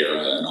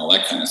era and all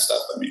that kind of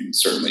stuff. I mean,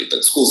 certainly,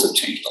 but schools have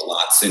changed a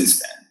lot since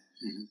then.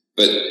 Mm-hmm.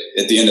 But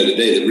at the end of the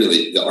day,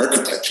 the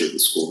architecture of the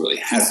school really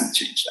hasn't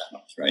changed that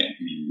much, right?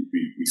 I mean,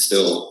 we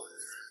still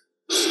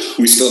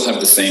have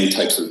the same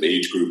types of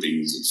age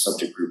groupings and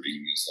subject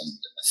groupings and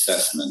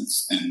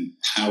assessments and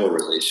power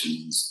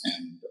relations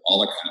and all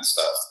that kind of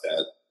stuff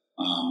that,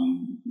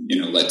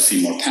 led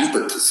Seymour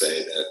Papert to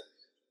say that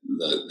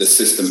the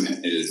system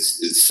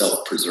is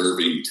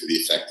self-preserving to the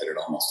effect that it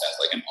almost has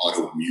like an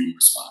autoimmune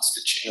response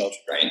to change,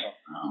 right?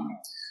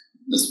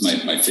 That's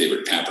my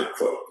favorite Papert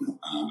quote.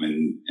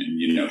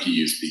 He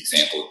used the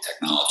example of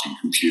technology and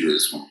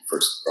computers. When we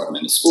first brought them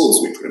into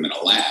schools, we put them in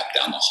a lab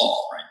down the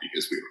hall, right?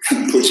 Because we were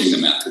kind of pushing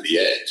them out to the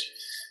edge.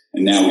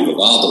 And now we've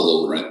evolved a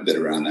little bit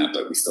around that,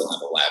 but we still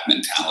have a lab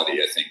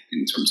mentality, I think,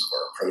 in terms of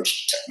our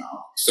approach to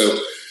technology.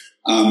 So,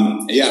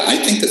 I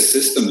think the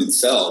system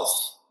itself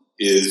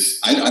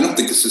I don't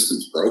think the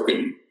system's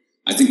broken.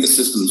 I think the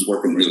system's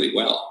working really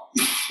well.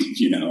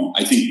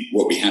 I think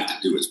what we have to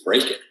do is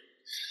break it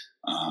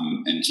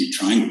and keep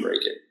trying to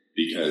break it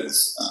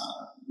because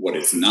what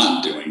it's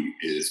not doing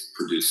is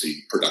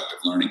producing productive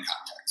learning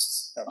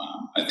contexts.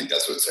 I think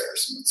that's what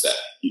Saracen would say,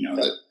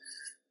 that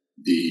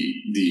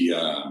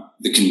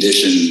the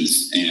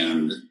conditions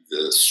and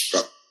the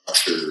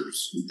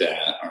structures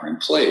that are in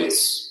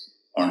place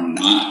are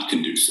not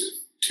conducive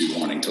to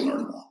wanting to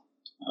learn more.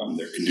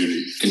 They're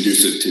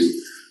conducive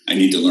to, I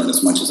need to learn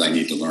as much as I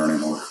need to learn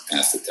in order to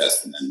pass the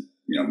test and then,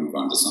 move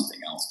on to something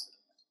else.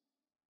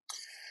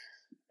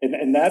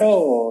 And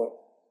that'll,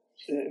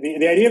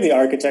 the idea of the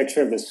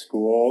architecture of the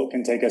school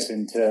can take us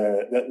into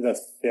the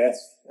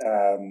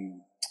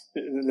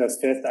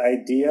fifth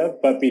idea.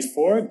 But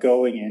before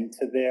going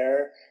into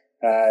there,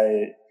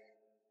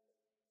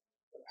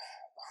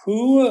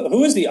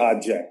 who is the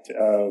object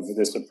of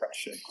this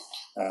oppression?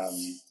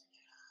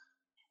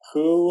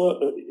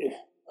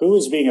 Who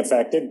is being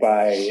affected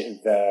by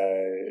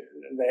the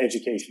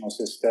educational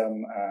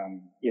system,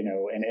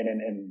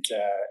 and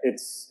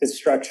its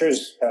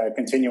structures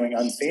continuing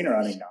unseen or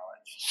unacknowledged?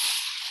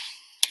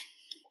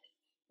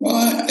 Well,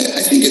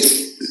 I think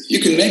you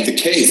can make the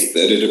case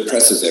that it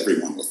oppresses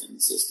everyone within the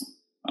system.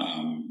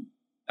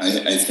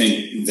 I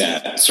think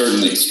that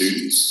certainly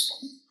students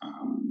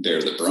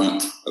bear the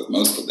brunt of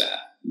most of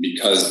that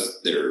because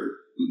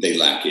they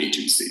lack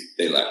agency,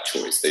 they lack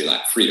choice, they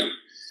lack freedom.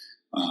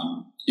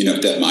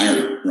 Deb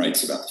Meyer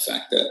writes about the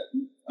fact that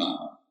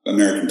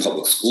American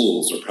public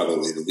schools are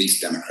probably the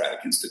least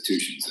democratic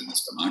institutions in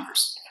this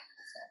democracy.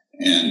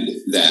 And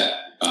that,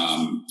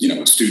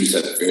 students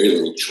have very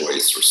little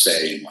choice or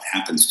say in what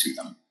happens to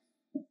them.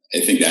 I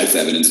think that's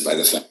evidenced by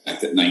the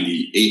fact that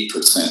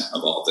 98%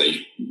 of all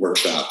the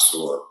workshops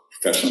or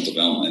professional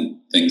development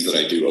things that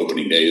I do,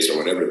 opening days or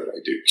whatever that I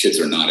do, kids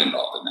are not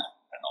involved in that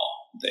at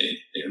all.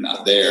 They are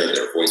not there.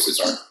 Their voices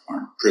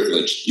aren't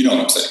privileged. You know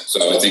what I'm saying?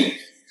 So I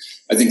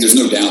think there's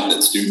no doubt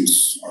that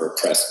students are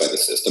oppressed by the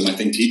system. I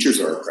think teachers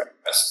are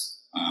oppressed.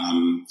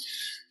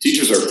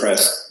 Teachers are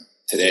oppressed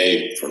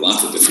today for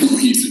lots of different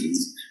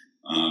reasons.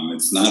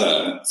 It's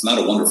not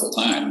a wonderful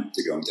time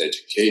to go into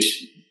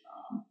education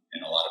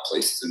in a lot of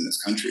places in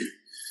this country.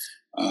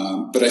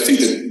 But I think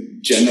that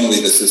generally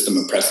the system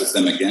oppresses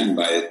them again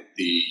by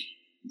the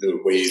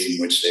ways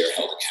in which they are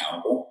held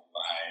accountable,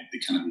 by the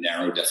kind of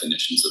narrow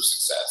definitions of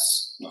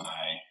success,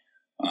 by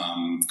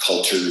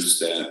cultures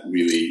that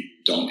really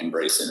don't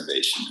embrace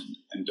innovation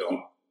and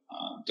don't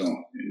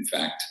in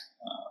fact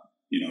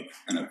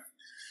kind of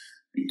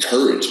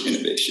encourage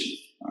innovation,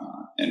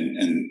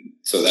 and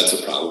so that's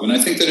a problem. And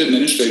I think that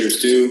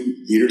administrators do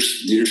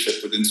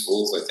leadership within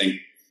schools. I think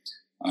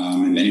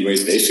In many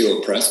ways, they feel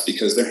oppressed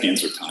because their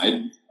hands are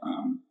tied.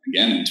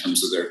 Again, in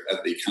terms of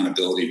the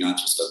accountability, not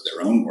just of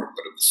their own work,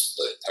 but of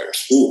the entire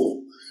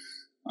school.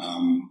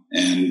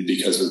 And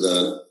because of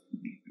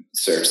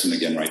Saracen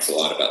again writes a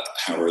lot about the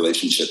power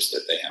relationships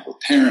that they have with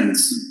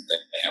parents, and that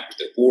they have with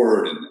their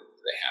board, and that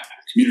they have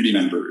with community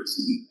members,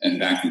 and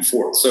back and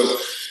forth. So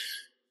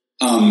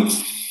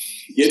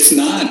it's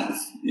not,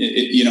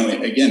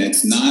 again,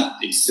 it's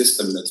not a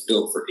system that's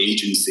built for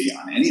agency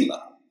on any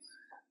level,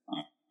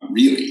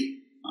 really.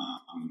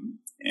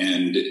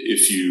 And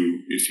if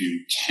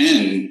you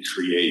can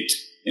create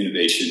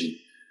innovation,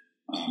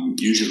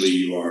 usually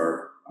you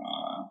are,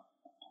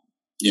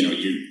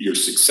 you're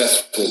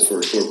successful for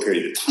a short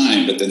period of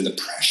time, but then the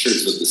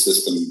pressures of the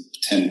system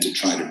tend to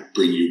try to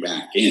bring you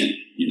back in.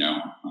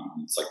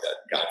 It's like that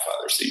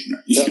Godfather scene.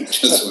 Right?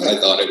 Just when I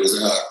thought it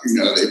was out,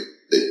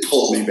 they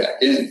pulled me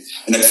back in,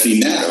 and I've seen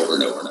that over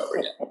and over and over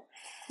again,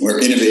 where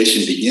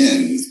innovation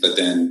begins, but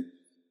then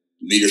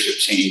leadership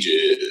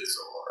changes,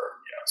 or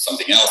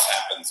something else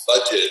happens,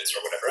 budgets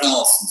or whatever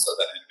else, and so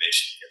that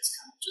innovation gets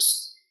kind of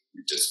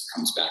it just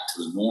comes back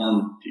to the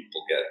norm.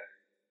 People get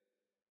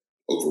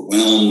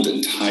overwhelmed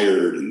and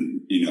tired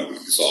and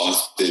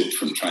exhausted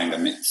from trying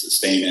to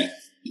sustain it,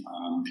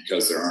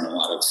 because there aren't a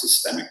lot of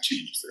systemic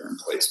changes that are in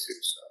place too.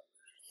 So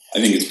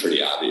I think it's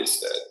pretty obvious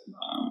that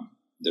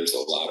there's a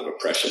lot of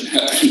oppression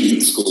happening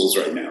in schools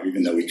right now,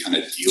 even though we kind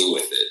of deal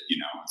with it.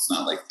 It's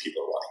not like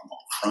people are walking home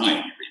crying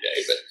every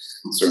day, but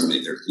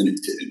certainly they're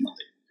limited in what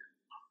they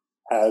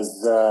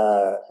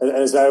do.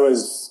 As I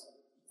was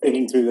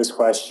thinking through this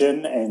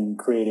question and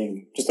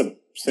creating just a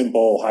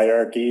simple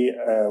hierarchy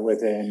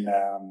within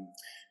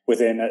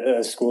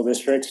a school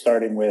district,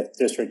 starting with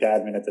district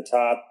admin at the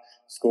top,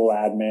 school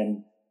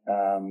admin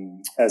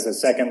as a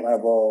second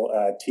level,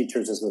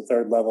 teachers as the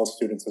third level,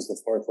 students as the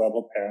fourth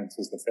level, parents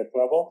as the fifth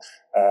level.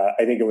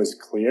 I think it was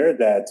clear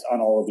that on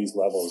all of these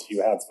levels,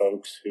 you have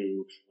folks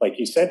who, like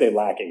you said, they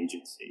lack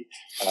agency.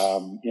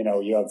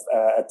 You have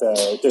at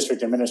the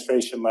district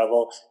administration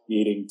level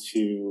needing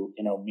to,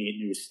 meet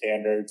new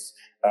standards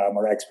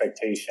or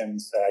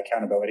expectations,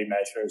 accountability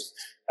measures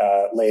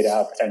laid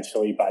out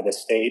potentially by the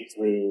state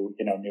through,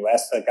 new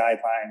ESSA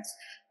guidelines.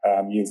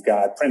 You've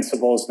got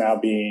principals now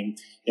being,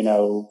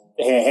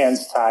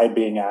 hands tied,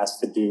 being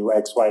asked to do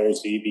X, Y, or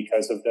Z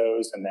because of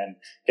those, and then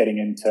getting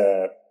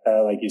into,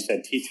 like you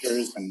said,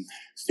 teachers and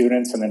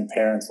students, and then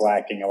parents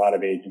lacking a lot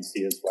of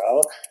agency as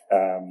well.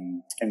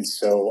 And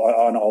so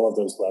on all of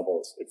those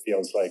levels, it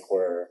feels like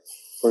we're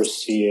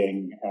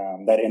seeing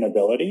that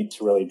inability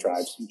to really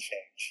drive some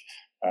change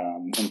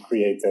and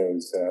create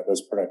those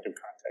productive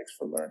contexts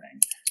for learning.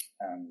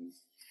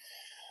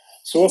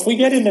 So if we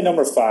get into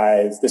number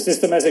 5, the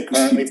system as it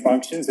currently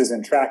functions is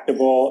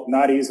intractable,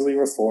 not easily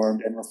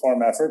reformed, and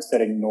reform efforts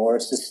that ignore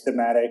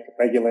systematic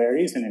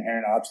regularities and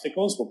inherent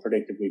obstacles will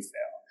predictably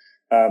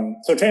fail.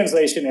 So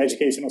translation, the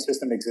educational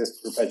system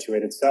exists to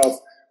perpetuate itself.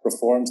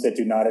 Reforms that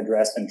do not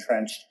address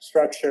entrenched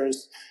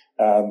structures.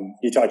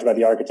 You talked about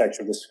the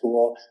architecture of the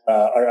school,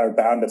 are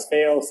bound to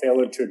fail.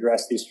 Failure to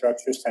address these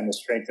structures tend to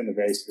strengthen the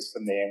very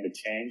system they aim to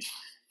change.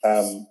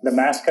 The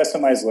Mass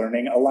Customized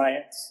Learning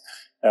Alliance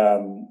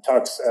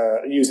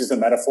uses the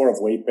metaphor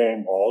of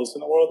weight-bearing walls in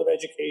the world of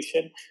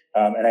education,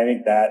 and I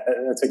think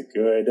that's a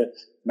good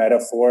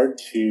metaphor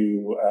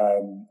to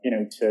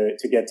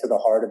get to the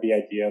heart of the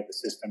idea of the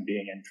system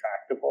being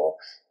intractable.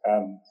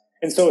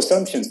 And so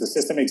assumptions: the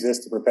system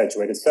exists to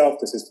perpetuate itself.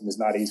 The system is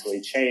not easily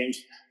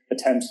changed.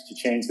 Attempts to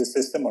change the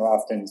system are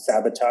often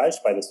sabotaged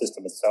by the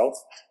system itself,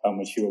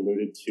 which you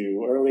alluded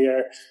to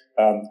earlier.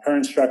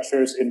 Current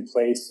structures in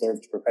place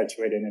serve to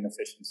perpetuate an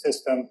inefficient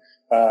system.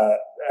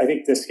 I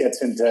think this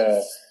gets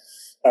into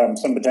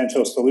some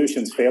potential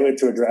solutions. Failure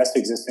to address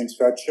existing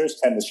structures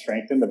tend to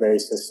strengthen the very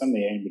system they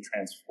aim to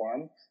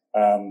transform.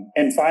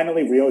 And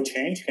finally, real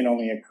change can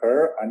only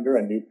occur under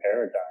a new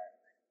paradigm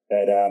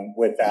that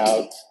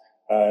without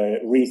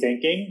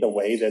rethinking the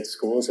way that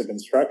schools have been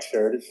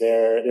structured,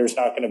 there's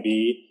not going to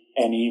be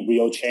any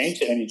real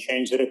change. Any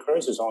change that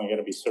occurs is only going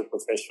to be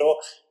superficial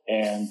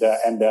and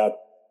end up,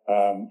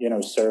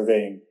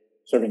 serving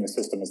the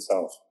system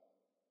itself.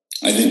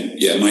 I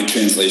think, my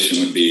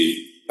translation would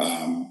be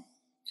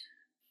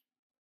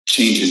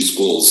change in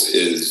schools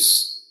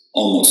is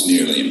almost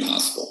nearly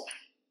impossible.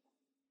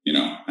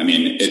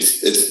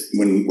 It's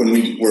when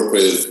we work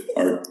with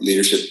our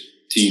leadership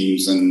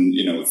teams and,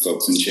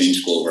 folks in Change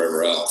School,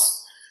 wherever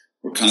else,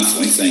 we're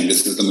constantly saying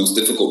this is the most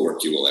difficult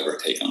work you will ever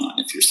take on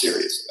if you're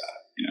serious about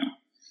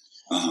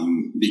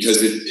it,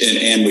 because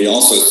and we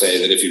also say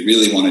that if you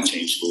really want to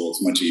change school,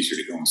 it's much easier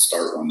to go and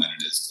start one than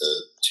it is to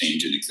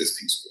change an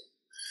existing school.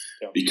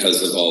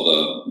 Because of all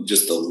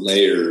the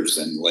layers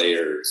and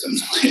layers and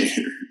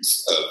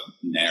layers of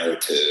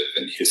narrative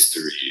and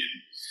history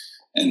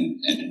and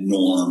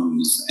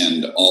norms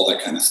and all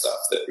that kind of stuff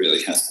that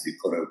really has to be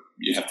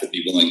you have to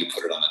be willing to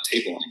put it on the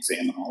table and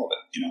examine all of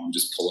it, and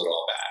just pull it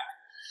all back.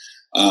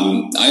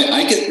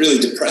 I get really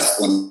depressed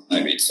when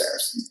I read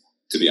Saracen,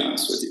 to be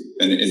honest with you,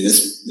 and in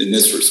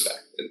this respect,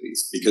 at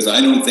least, because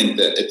I don't think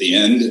that at the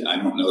end, I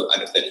don't know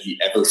that he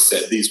ever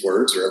said these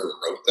words or ever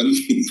wrote them,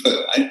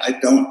 but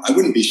I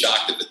wouldn't be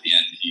shocked if at the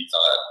end he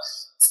thought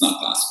it's not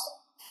possible.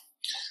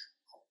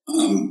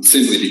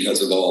 Simply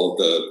because of all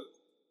the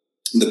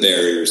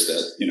barriers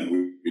that,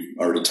 we've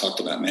already talked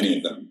about, many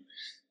of them.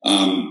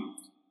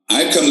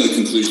 We've come to the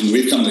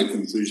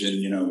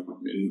conclusion,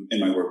 in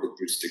my work with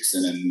Bruce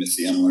Dixon and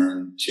Missy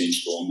Unlearn,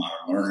 Change School and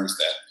Modern Learners,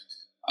 that,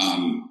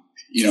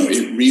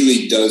 it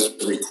really does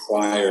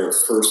require,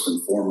 first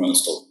and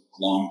foremost, a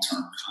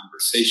long-term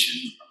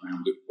conversation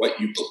around what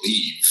you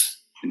believe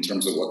in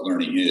terms of what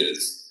learning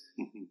is.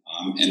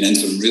 And then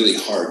some really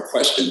hard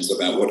questions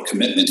about what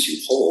commitments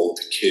you hold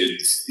to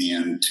kids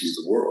and to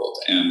the world.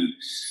 And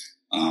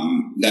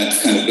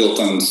that's kind of built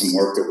on some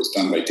work that was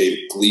done by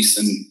David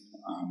Gleason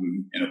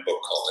in a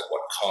book called At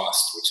What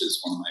Cost, which is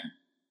one of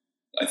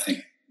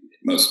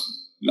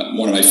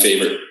my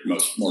favorite,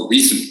 more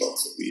recent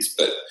books, at least.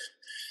 But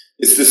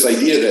it's this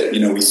idea that,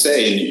 we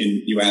say,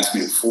 and you asked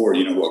me before,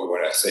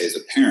 what I say as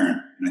a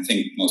parent, and I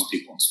think most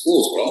people in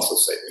schools would also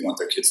say they want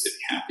their kids to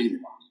be happy, they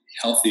want them to be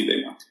healthy,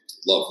 they want them to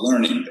love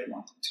learning, they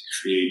want them to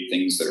create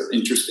things that are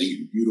interesting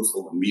and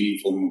beautiful and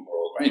meaningful in the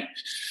world, right?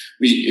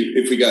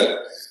 If we got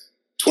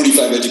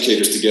 25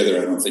 educators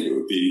together, I don't think it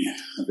would be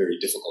a very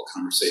difficult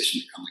conversation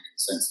to come to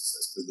consensus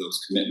as to those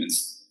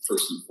commitments,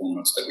 first and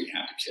foremost, that we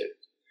have to kids.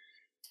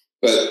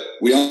 But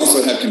we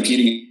also have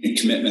competing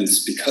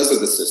commitments because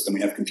of the system.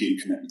 We have competing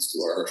commitments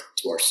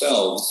to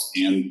ourselves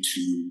and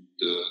to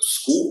the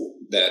school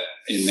that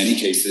in many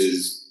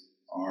cases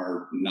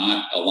are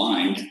not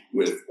aligned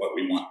with what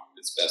we want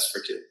is best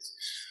for kids.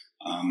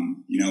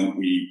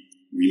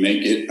 We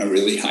make it a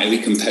really highly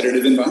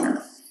competitive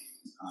environment.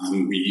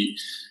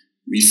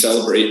 We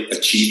celebrate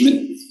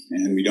achievement,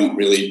 and we don't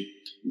really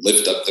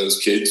lift up those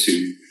kids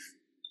who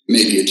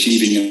may be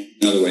achieving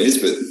in other ways,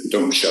 but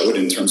don't show it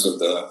in terms of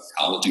the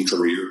college and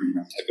career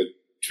type of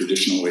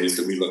traditional ways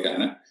that we look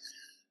at it.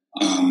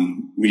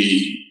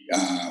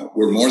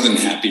 We're more than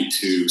happy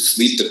to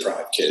sleep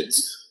deprive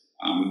kids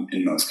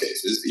in most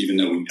cases, even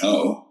though we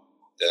know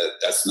that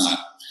that's not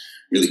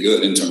really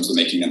good in terms of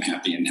making them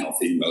happy and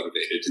healthy and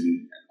motivated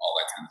and all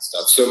that kind of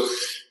stuff. So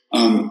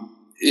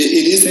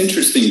it is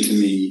interesting to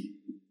me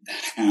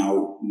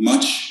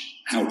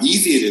how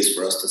easy it is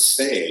for us to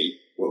say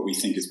what we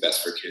think is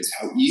best for kids,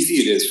 how easy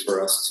it is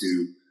for us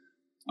to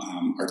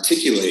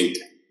articulate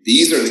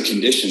these are the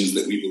conditions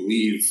that we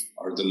believe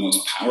are the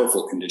most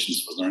powerful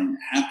conditions for learning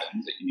to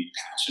happen, that you need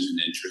passion and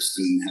interest,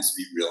 and it has to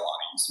be real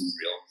audience and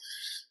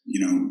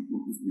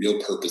real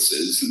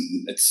purposes,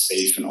 and it's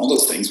safe, and all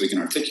those things. We can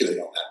articulate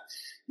all that.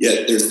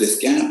 Yet there's this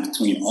gap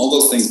between all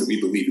those things that we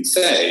believe and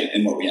say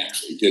and what we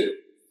actually do.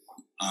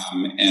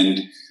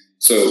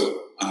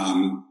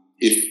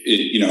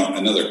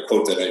 Another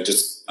quote that I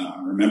just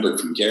remembered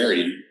from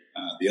Gary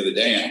the other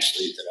day,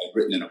 actually, that I'd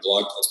written in a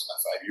blog post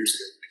about 5 years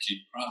ago that I came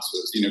across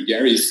was,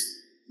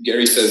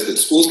 Gary says that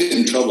schools get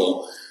in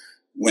trouble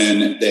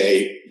when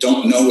they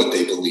don't know what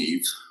they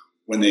believe,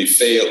 when they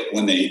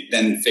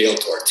then fail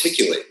to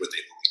articulate what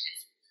they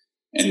believe,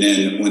 and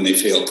then when they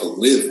fail to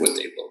live what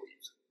they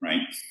believe,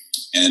 right?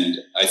 And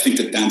I think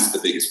that that's the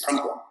biggest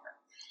problem.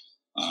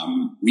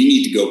 We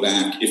need to go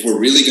back, if we're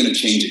really going to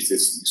change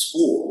existing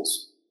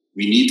schools,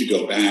 we need to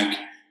go back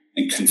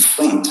and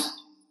confront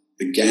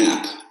the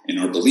gap in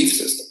our belief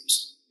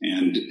systems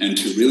and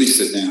to really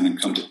sit down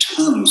and come to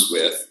terms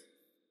with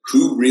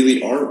who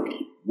really are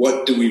we?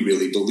 What do we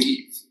really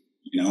believe?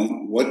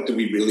 What do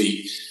we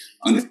really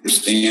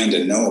understand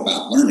and know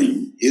about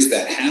learning? Is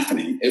that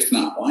happening? If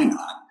not, why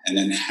not? And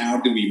then how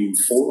do we move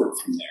forward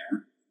from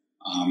there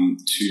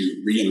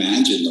to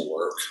reimagine the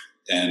work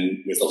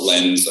then with a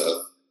lens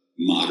of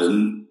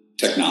modern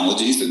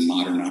technologies and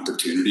modern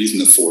opportunities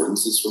and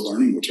affordances for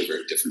learning, which are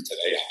very different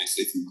today,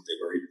 obviously, from what they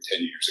were even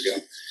 10 years ago.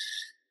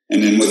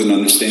 And then with an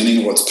understanding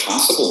of what's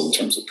possible in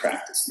terms of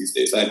practice these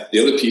days. The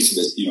other piece of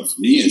it, for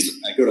me, is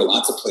I go to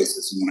lots of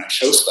places, and when I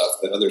show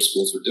stuff that other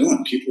schools are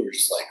doing, people are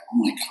just like, oh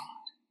my God,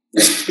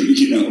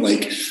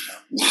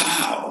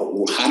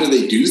 wow, how do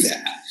they do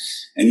that?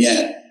 And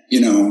yet,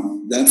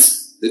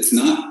 it's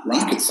not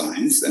rocket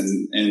science.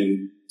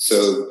 And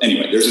so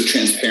anyway, there's a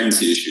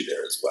transparency issue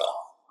there as well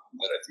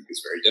that I think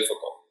is very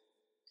difficult.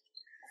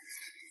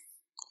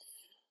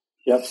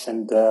 Yep.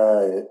 And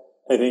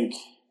I think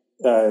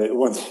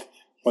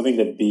one thing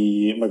that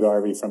B.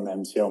 McGarvey from the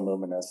MCL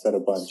movement has said a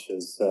bunch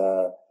is,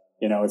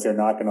 if you're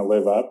not going to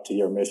live up to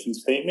your mission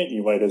statement,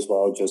 you might as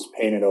well just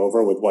paint it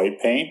over with white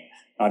paint,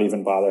 not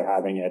even bother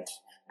having it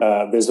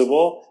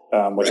visible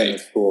within the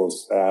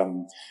schools.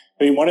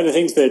 One of the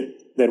things that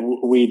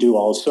we do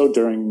also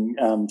during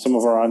some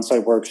of our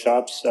on-site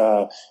workshops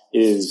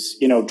is,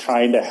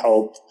 trying to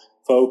help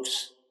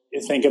folks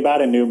think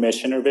about a new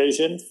mission or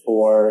vision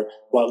for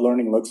what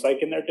learning looks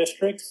like in their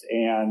districts.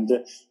 And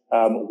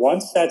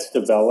once that's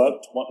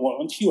developed,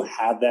 once you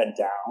have that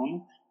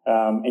down,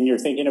 and you're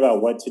thinking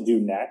about what to do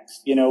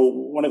next,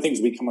 one of the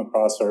things we come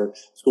across are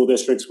school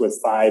districts with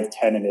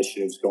 5-10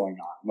 initiatives going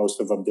on, most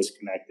of them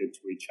disconnected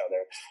to each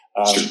other,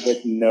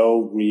 with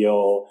no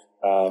real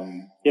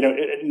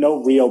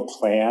no real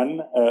plan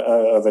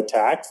of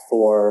attack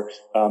for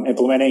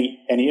implementing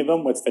any of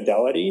them with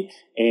fidelity.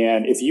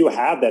 And if you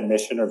have that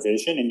mission or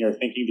vision and you're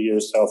thinking to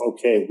yourself,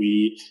 okay,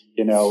 we,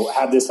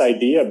 have this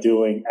idea of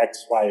doing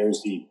X, Y, or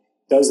Z.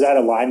 Does that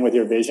align with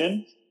your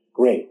vision?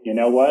 Great. You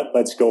know what?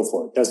 Let's go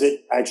for it. Does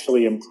it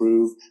actually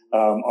improve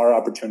our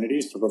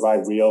opportunities to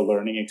provide real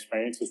learning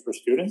experiences for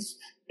students?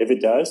 If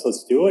it does,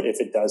 let's do it. If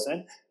it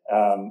doesn't,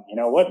 you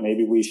know what?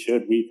 Maybe we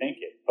should rethink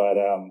it. But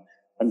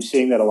I'm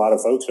seeing that a lot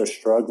of folks are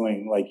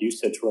struggling, like you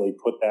said, to really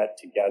put that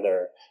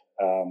together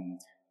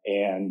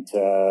and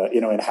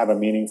have a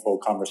meaningful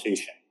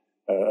conversation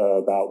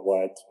about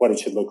what it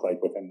should look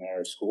like within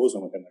their schools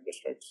and within their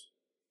districts.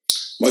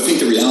 Well, I think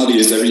the reality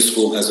is every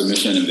school has a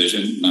mission and a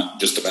vision. Not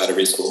just about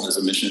every school has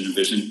a mission and a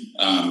vision.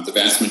 The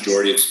vast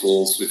majority of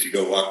schools, if you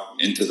go walk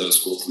into those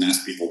schools and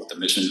ask people what the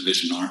mission and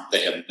vision are,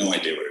 they have no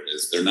idea what it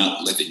is. They're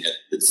not living it.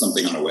 It's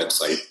something on a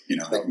website. They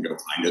can go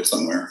find it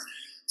somewhere.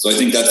 So I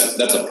think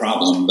that's a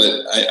problem.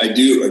 But I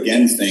do,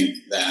 again, think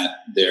that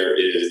there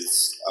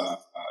is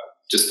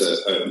just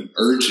an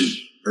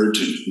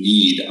urgent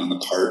need on the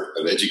part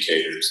of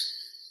educators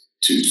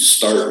to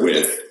start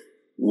with,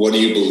 what do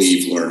you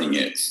believe learning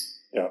is?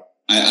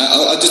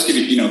 I'll just give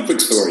you, a quick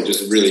story,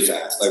 just really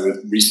fast.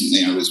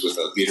 Recently I was with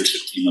a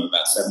leadership team of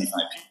about 75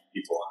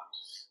 people.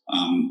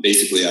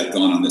 Basically, I'd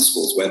gone on this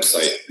school's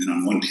website, and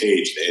on one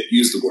page, they had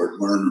used the word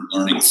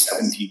learning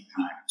 17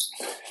 times.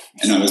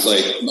 And I was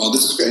like, oh,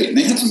 this is great. And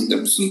they had some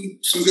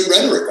good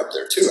rhetoric up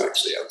there, too,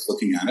 actually. I was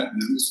looking at it,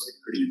 and it was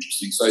pretty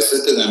interesting. So I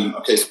said to them,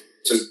 okay,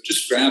 so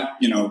just grab,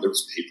 there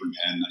was paper and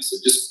pen. I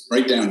said, just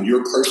write down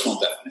your personal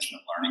definition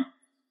of learning.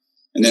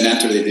 And then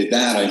after they did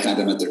that, I had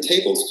them at their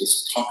tables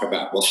just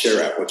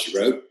share out what you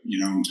wrote,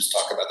 and just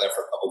talk about that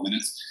for a couple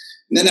minutes.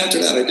 And then after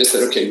that, I just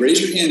said, okay,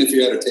 raise your hand if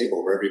you're at a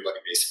table where everybody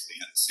basically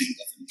had the same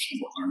definition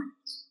of what learning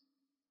is.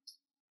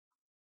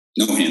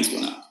 No hands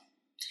went up.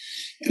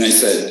 And I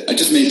said, I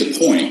just made the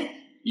point.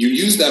 You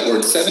used that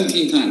word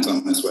 17 times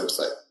on this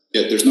website,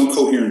 yet there's no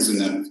coherence in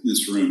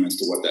this room as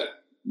to what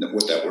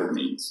that word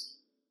means.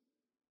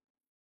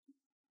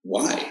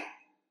 Why?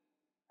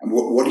 And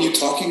what are you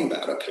talking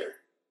about up here?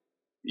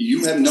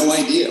 You have no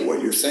idea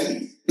what you're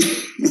saying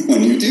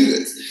when you do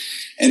this.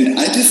 And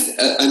I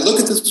look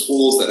at the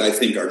schools that I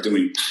think are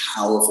doing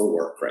powerful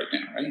work right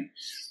now, right?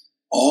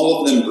 All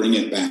of them bring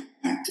it back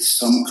to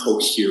some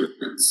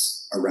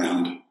coherence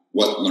around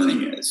what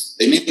learning is.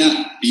 They may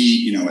not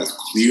be, as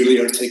clearly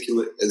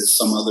articulate as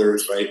some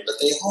others, right? But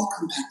they all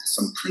come back to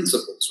some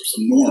principles or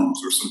some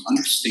norms or some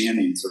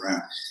understandings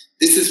around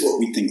this is what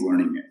we think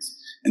learning is.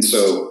 And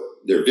so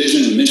their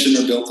vision and mission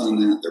are built on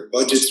that. Their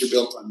budgets are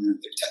built on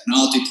that. Their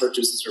technology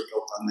purchases are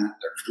built on that.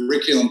 Their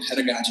curriculum,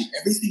 pedagogy,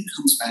 everything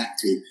comes back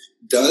to,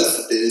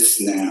 does this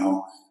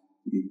now,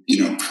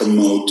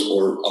 promote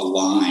or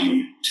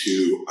align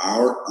to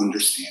our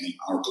understanding,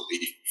 our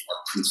belief,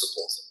 our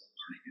principles of what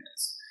learning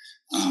is?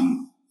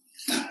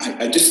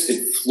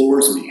 It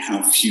floors me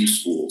how few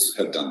schools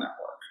have done that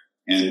work.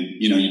 And,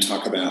 you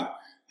talk about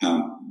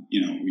how,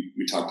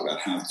 we talked about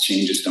how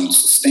changes don't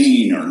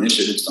sustain or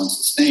initiatives don't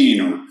sustain,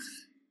 or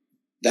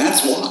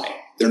that's why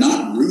they're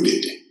not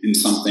rooted in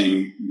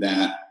something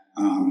that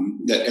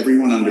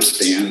everyone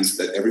understands,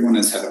 that everyone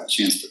has had a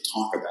chance to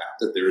talk about,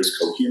 that there is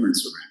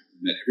coherence around,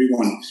 and that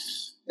everyone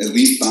at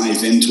least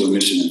buys into a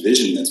mission and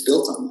vision that's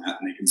built on that,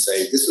 and they can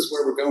say, this is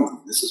where we're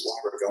going, this is why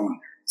we're going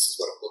there, this is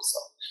what it looks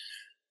like.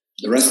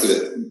 The rest of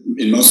it,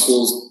 in most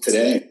schools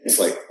today, it's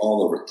like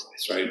all over the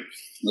place, right?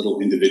 Little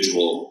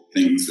individual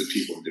things that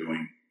people are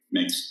doing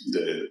makes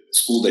the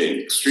school day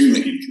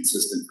extremely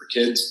inconsistent for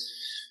kids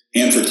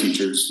and for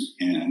teachers,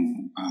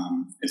 and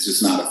it's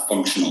just not a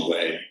functional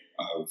way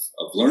of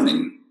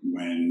learning,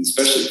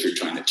 especially if you're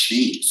trying to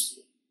change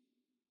school.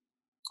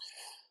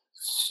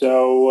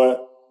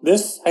 So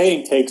this, I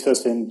think, takes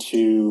us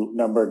into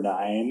number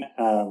 9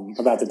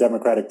 about the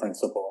democratic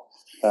principle.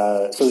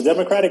 So the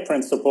democratic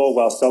principle,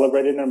 while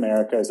celebrated in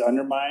America, is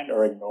undermined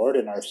or ignored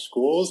in our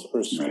schools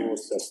or school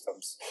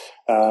systems.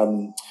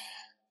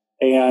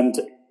 And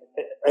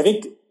I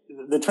think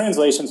the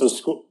translations of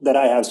school that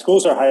I have,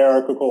 schools are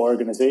hierarchical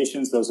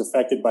organizations. Those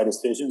affected by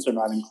decisions are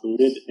not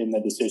included in the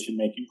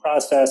decision-making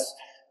process.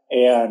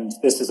 And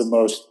this is a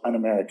most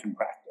un-American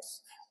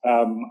practice.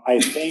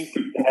 I think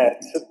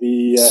that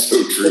the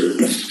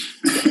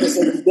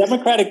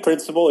democratic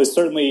principle is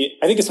certainly,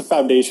 I think it's a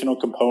foundational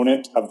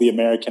component of the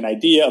American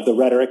idea, of the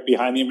rhetoric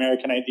behind the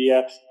American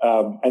idea.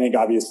 I think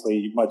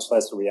obviously much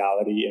less a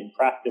reality in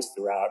practice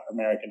throughout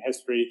American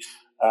history.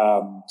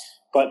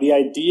 But the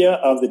idea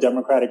of the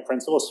democratic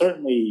principle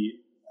certainly,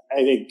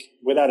 I think,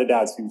 without a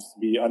doubt, seems to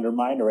be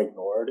undermined or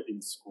ignored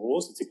in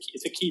schools.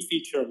 It's a key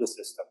feature of the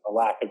system, the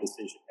lack of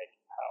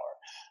decision-making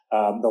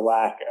power, the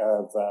lack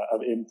of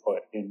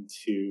input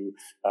into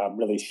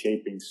really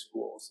shaping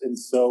schools. And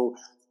so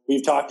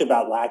we've talked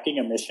about lacking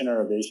a mission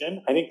or a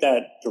vision. I think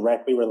that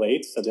directly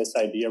relates to this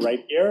idea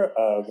right here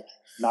of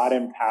not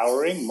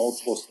empowering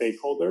multiple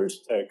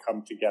stakeholders to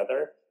come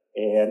together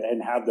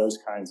and have those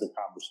kinds of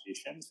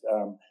conversations.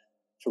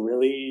 To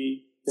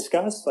really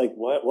discuss like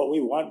what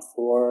we want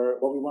for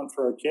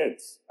our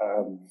kids.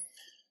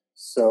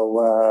 So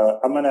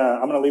I'm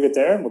gonna leave it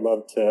there, and would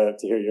love to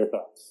hear your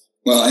thoughts.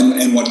 Well,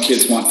 and what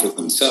kids want for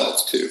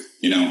themselves too.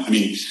 I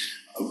mean,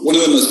 one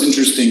of the most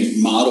interesting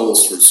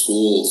models for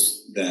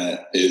schools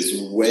that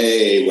is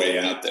way, way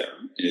out there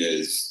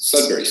is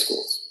Sudbury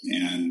schools.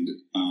 And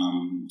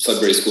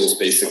Sudbury schools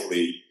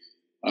basically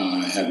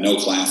have no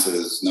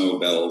classes, no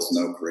bells,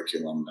 no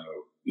curriculum,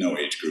 no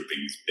age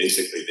groupings.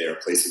 Basically, they are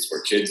places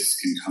where kids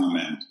can come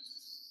and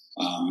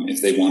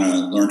if they want to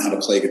learn how to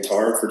play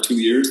guitar for 2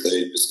 years,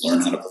 they just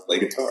learn how to play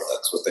guitar.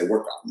 That's what they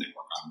work on. They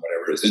work on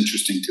whatever is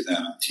interesting to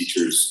them.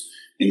 Teachers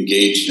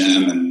engage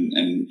them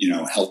and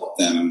help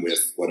them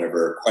with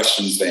whatever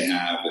questions they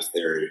have. If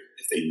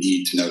they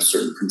need to know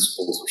certain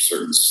principles or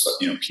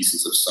certain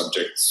pieces of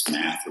subjects,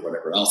 math or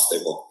whatever else,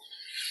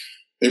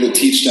 they will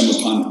teach them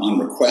on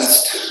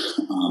request.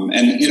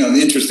 And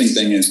the interesting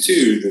thing is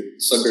too that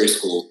Sudbury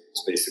schools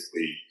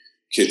basically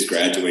kids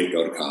graduate,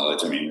 go to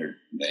college. I mean,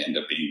 they end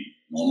up being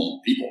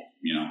normal people.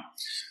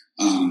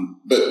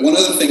 But one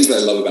of the things that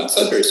I love about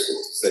Sudbury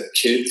schools is that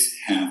kids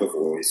have a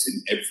voice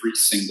in every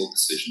single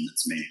decision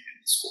that's made in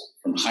the school,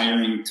 from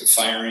hiring to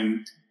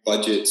firing, to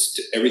budgets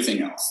to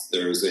everything else.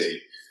 There's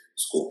a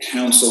school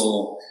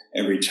council.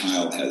 Every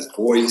child has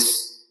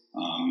voice,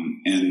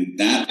 and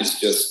that is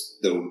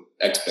just the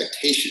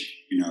expectation.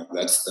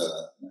 That's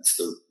the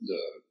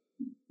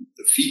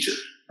feature,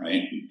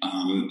 right?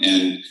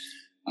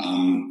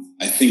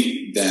 I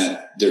think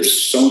that there's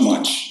so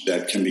much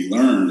that can be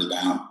learned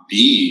about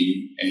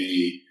being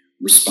a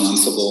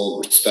responsible,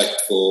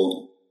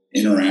 respectful,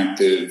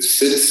 interactive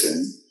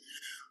citizen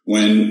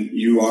when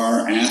you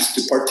are asked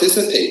to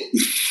participate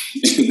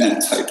in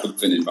that type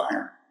of an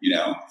environment,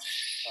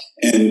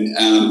 And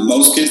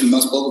most kids in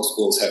most public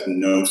schools have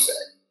no say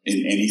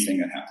in anything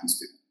that happens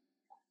to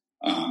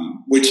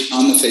them, which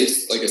on the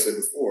face, like I said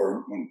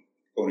before, when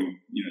quoting,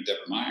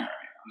 Deborah Meyer,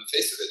 on the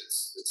face of it,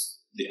 it's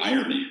the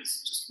irony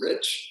is just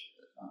rich,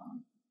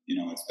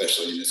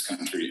 especially in this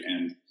country,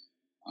 and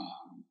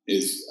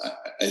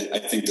I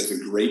think does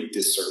a great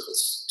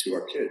disservice to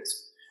our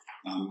kids,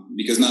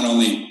 because not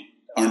only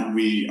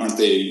aren't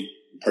they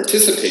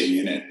participating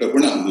in it, but we're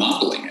not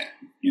modeling it.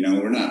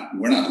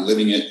 We're not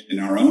living it in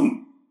our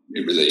own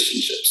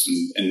relationships,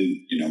 and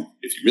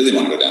if you really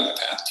want to go down that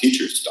path,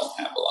 teachers don't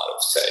have a lot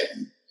of say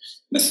in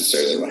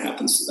necessarily what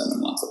happens to them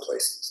in lots of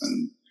places.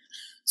 And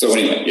so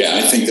anyway, yeah,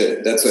 I think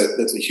that's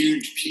a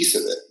huge piece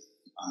of it.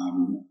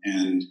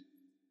 And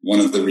one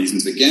of the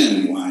reasons,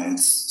 again, why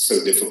it's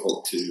so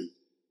difficult to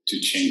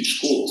change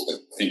schools. I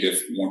think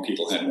if more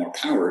people had more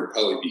power, it'd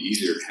probably be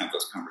easier to have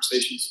those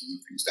conversations and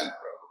move things down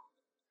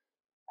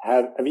the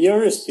road. Have you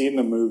ever seen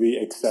the movie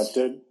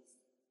Accepted?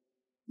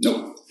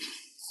 Nope.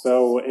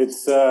 So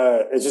it's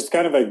just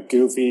kind of a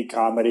goofy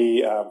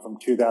comedy from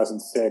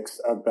 2006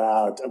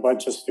 about a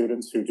bunch of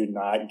students who do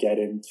not get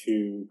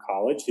into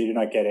college. They do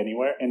not get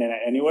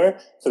anywhere.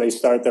 So they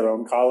start their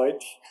own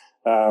college.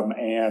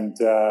 I'm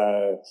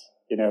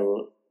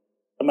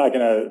not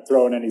going to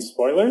throw in any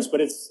spoilers,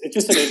 but it's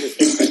just an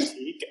interesting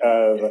critique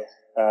of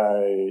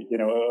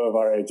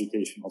our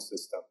educational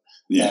system.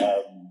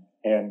 Yeah.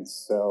 And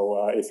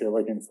so if you're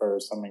looking for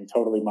something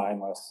totally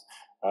mindless,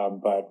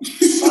 but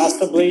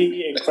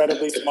possibly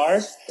incredibly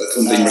smart. That's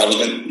something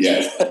relevant.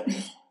 Yeah.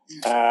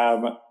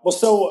 Well,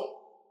 so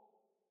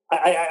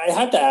I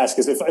have to ask,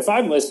 is if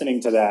I'm listening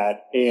to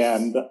that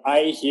and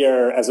I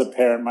hear as a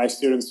parent, my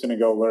student's going to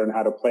go learn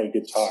how to play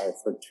guitar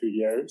for 2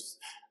 years.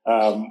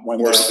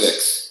 Or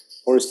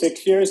 6. Or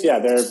 6 years. Yeah.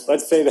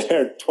 Let's say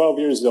they're 12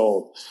 years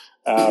old.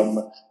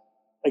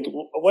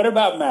 What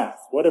about math?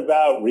 What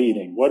about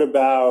reading? What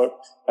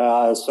about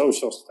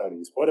social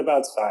studies? What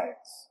about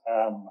science?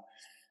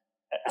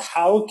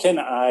 How can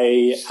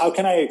I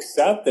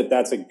accept that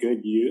that's a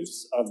good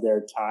use of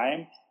their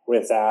time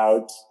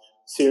without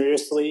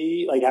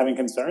seriously having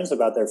concerns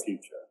about their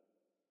future?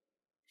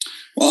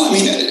 Well, I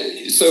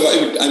mean, so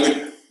I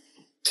would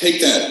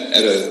take that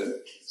at a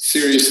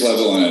serious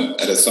level and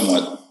at a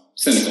somewhat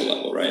cynical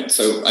level, right?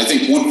 So I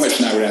think one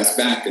question I would ask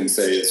back and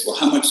say is, well,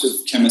 how much of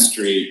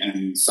chemistry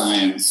and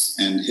science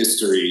and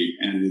history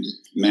and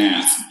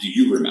math do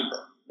you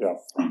remember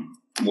from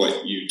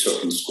what you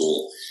took in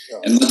school? Yeah.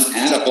 And let's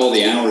add up all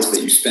the hours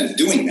that you spent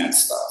doing that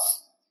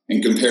stuff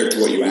and compare it to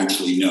what you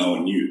actually know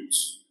and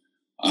use.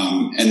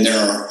 And there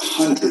are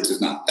hundreds, if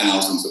not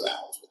thousands of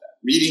hours with that.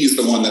 Reading is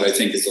the one that I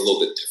think is a little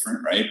bit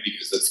different, right?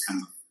 Because that's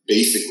kind of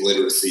basic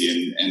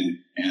literacy and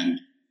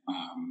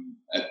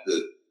at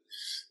the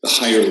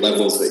higher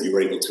levels that you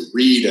were able to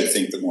read, I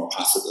think the more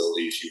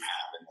possibilities you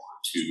have in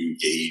order to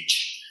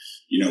engage,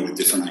 with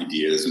different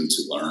ideas and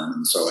to learn.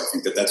 And so I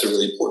think that that's a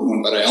really important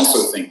one. But I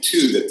also think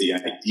too that the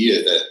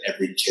idea that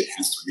every kid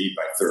has to read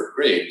by 3rd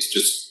grade is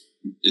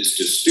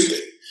just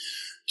stupid.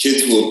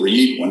 Kids will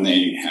read when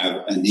they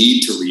have a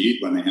need to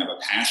read, when they have a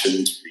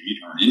passion to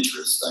read or an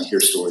interest. I hear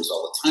stories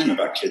all the time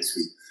about kids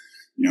who,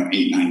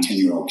 8, 9,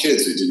 10-year-old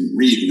kids who didn't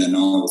read, and then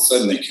all of a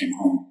sudden they came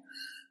home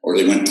or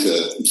they went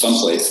to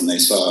someplace and they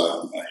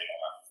saw a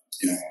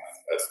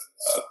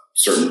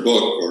certain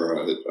book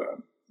or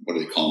what do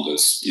they call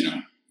those,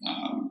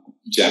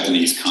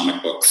 Japanese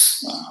comic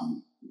books,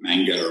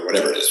 manga or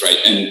whatever it is, right?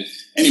 And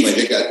anyway,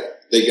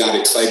 they got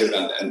excited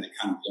about that and they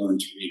kind of learned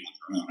to read on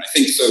their own. I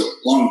think so.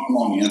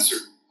 Long answer,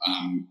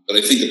 but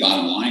I think the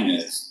bottom line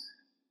is,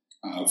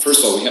 first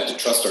of all, we have to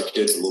trust our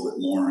kids a little bit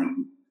more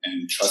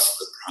and trust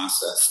the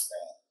process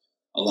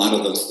that a lot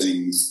of those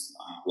things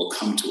will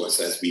come to us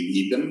as we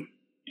need them,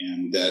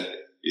 and that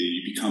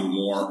you become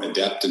more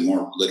adept and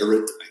more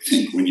literate, I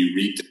think, when you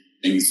read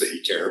things that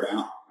you care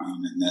about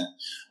and that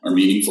are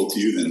meaningful to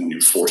you than when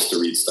you're forced to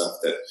read stuff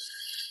that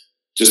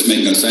just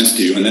make no sense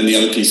to you. And then the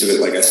other piece of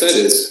it, like I said,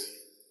 is,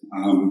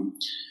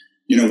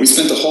 we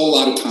spent a whole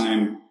lot of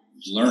time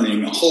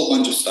learning a whole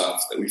bunch of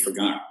stuff that we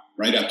forgot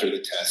right after the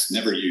test,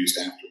 never used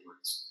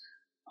afterwards,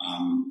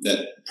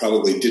 that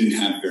probably didn't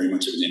have very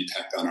much of an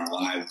impact on our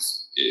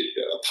lives,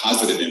 a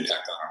positive impact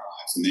on our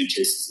lives. In many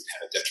cases, it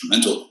had a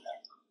detrimental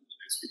impact on our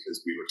lives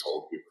because we were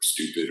told we were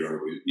stupid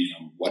or,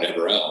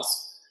 whatever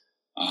else.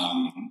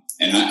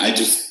 And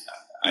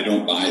I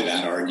don't buy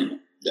that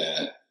argument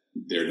that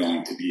they're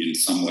going to be in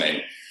some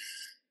way,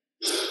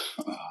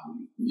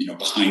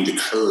 behind the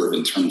curve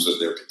in terms of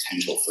their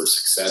potential for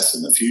success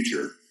in the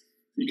future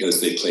because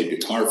they played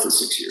guitar for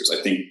 6 years.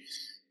 I think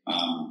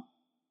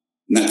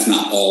that's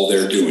not all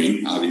they're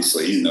doing.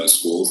 Obviously, in those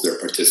schools, they're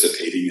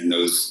participating in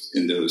those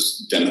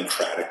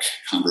democratic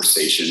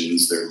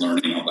conversations. They're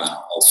learning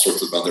about all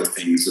sorts of other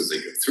things as they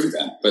go through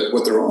that. But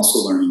what they're also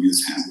learning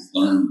is how to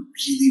learn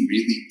really,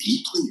 really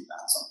deeply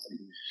about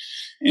something.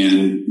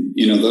 And,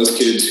 those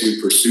kids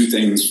who pursue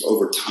things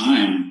over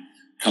time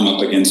come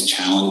up against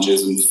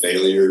challenges and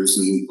failures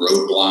and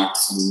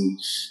roadblocks, and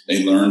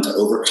they learn to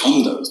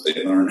overcome those.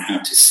 They learn how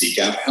to seek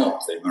out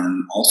help. They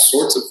learn all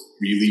sorts of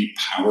really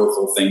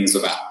powerful things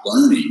about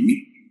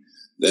learning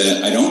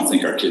that I don't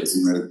think our kids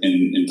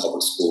in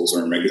public schools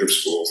or in regular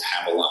schools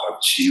have a lot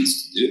of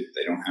chance to do.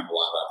 They don't have a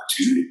lot of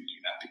opportunity to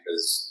do that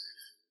because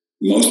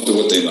most of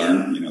what they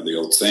learn, the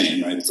old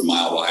saying, right? It's a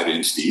mile wide,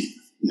 inch deep.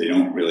 They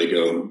don't really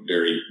go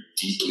very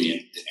deeply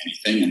into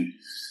anything. And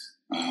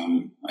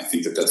I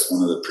think that that's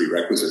one of the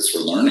prerequisites for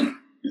learning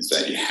is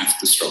that you have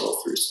to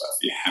struggle through stuff.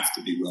 You have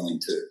to be willing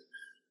to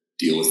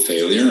deal with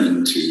failure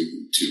and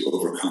to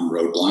overcome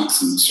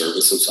roadblocks in the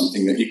service of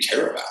something that you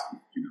care about,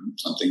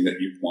 something that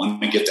you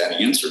want to get that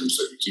answer, and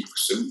so you keep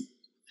pursuing.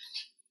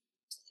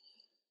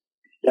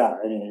 Yeah,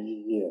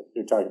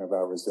 you're talking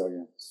about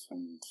resilience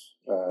and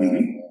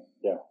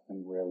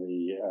and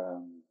really,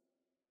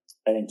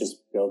 I think just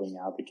building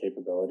out the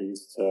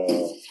capabilities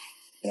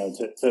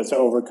to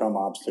overcome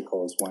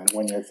obstacles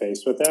when you're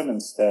faced with them,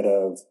 instead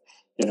of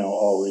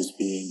always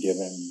being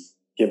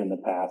given the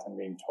path and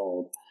being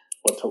told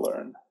what to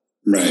learn.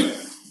 Right.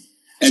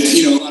 And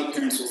a lot of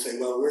parents will say,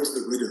 "Well, where's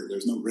the rigor?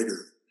 There's no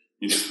rigor."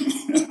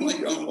 I'm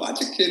like,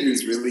 watch a kid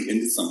who's really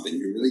into something,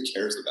 who really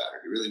cares about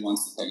it, who really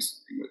wants to do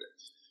something with it.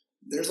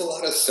 There's a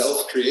lot of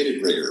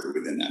self-created rigor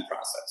within that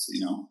process,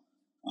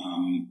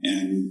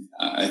 and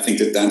I think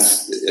that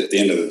that's, at the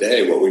end of the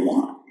day, what we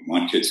want. We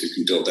want kids who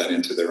can build that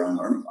into their own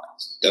learning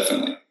lives.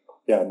 Definitely.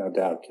 Yeah, no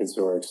doubt. Kids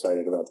who are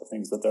excited about the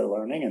things that they're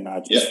learning and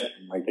not just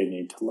like they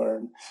need to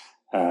learn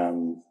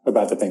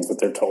about the things that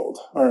they're told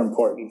are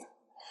important.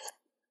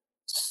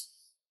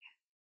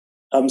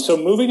 So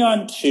moving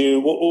on to,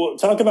 we'll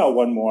talk about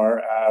one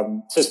more.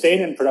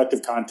 Sustained and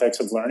productive context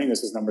of learning,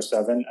 this is number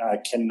 7,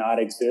 cannot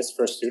exist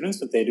for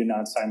students if they do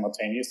not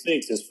simultaneously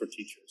exist for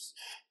teachers.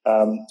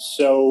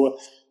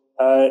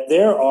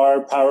 There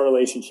are power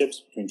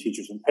relationships between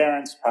teachers and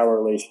parents,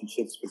 power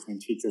relationships between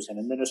teachers and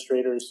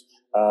administrators.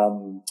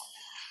 The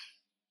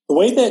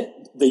way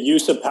that the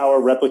use of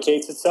power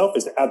replicates itself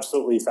is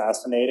absolutely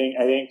fascinating,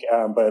 I think,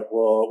 but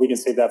we can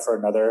save that for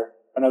another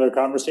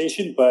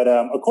conversation. But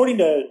according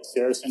to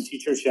Saracen,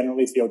 teachers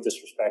generally feel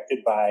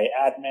disrespected by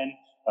admin.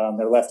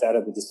 They're left out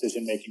of the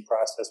decision-making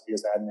process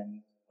because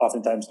admin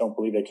oftentimes don't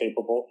believe they're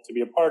capable to be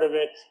a part of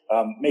it.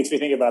 Makes me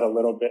think about a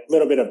little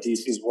bit of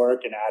DC's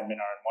work, and admin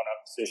are in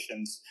one-up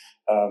positions.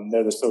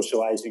 They're the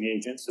socializing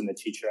agents in the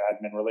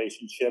teacher-admin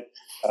relationship.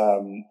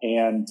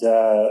 And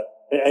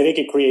I think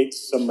it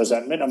creates some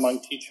resentment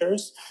among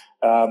teachers,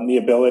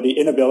 the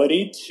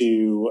inability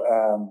to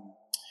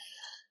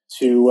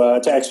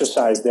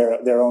exercise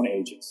their own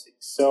agency.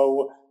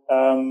 So,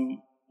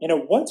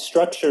 what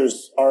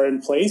structures are in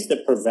place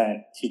that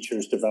prevent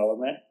teachers'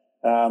 development?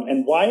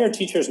 And why are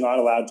teachers not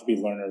allowed to be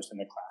learners in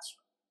the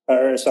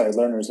classroom?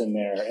 Learners in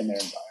their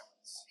environments?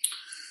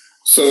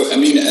 So,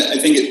 I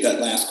think that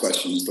last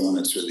question is the one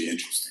that's really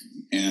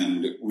interesting.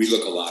 And we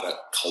look a lot at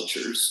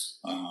cultures.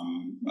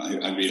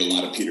 I read a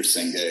lot of Peter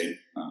Senge,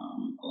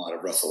 a lot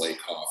of Russell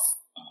Ackoff,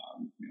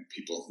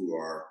 people who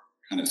are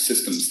kind of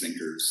systems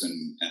thinkers,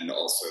 and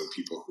also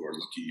people who are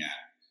looking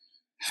at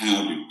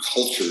how do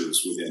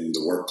cultures within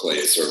the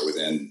workplace or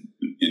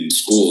in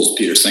schools.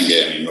 Peter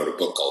Senge, wrote a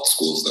book called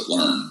Schools That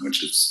Learn,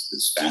 which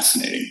is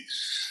fascinating.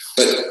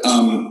 But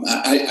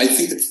I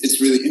think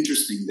it's really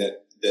interesting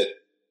that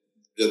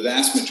the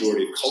vast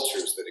majority of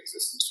cultures that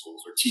exist in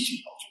schools are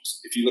teaching cultures.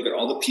 If you look at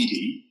all the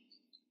PD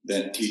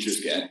that teachers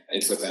get,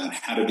 it's about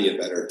how to be a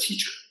better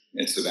teacher.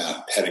 It's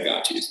about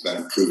pedagogy. It's about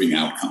improving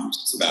outcomes.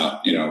 It's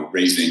about,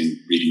 raising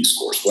reading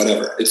scores,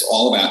 whatever. It's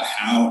all about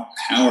how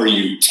do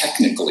you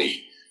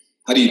technically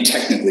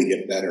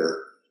get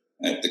better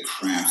at the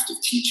craft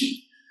of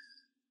teaching.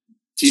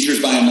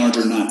 Teachers, by and large,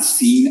 are not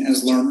seen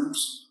as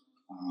learners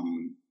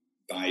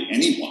by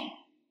anyone.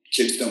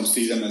 Kids don't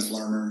see them as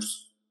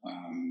learners.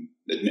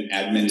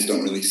 Admins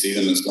don't really see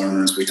them as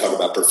learners. We talk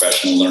about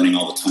professional learning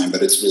all the time,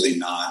 but it's really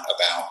not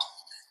about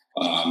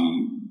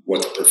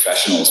what the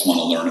professionals want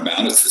to learn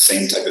about. It's the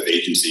same type of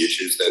agency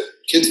issues that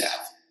kids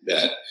have,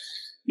 that,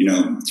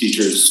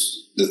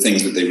 teachers, the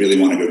things that they really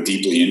want to go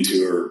deeply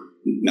into are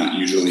not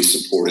usually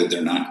supported.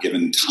 They're not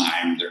given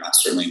time. They're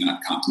certainly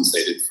not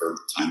compensated for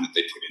the time that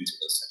they put into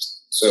those types of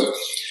things. So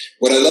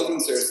what I love when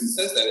Saracen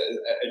says that,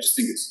 I just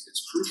think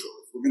it's crucial.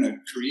 If we're going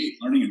to create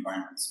learning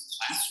environments,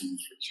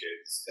 classrooms for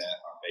kids that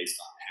are based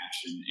on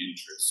passion,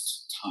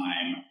 interest,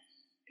 time,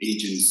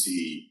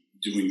 agency,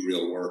 doing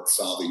real work,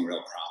 solving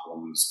real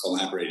problems,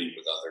 collaborating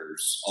with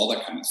others, all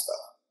that kind of stuff,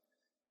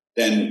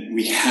 then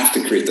we have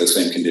to create those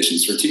same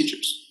conditions for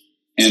teachers.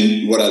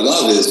 And what I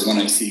love is when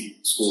I see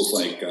schools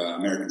like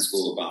American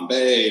School of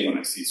Bombay, when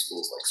I see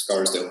schools like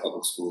Scarsdale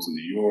Public Schools in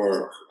New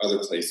York, other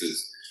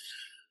places,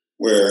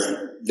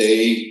 where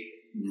they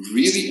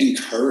really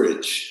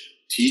encourage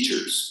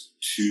teachers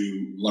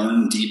to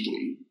learn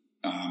deeply,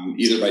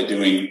 either by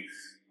doing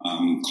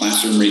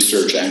classroom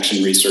research,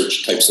 action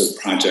research types of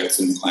projects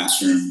in the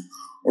classroom,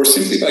 or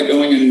simply by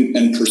going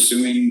and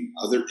pursuing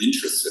other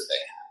interests that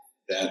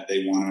they have, that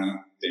they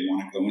want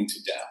to go into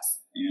depth.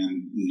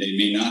 And they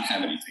may not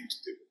have anything to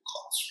do with the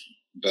classroom,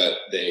 but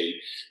they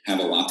have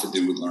a lot to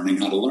do with learning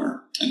how to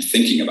learn and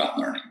thinking about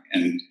learning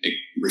and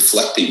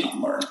reflecting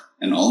on learning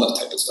and all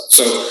that type of stuff.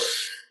 So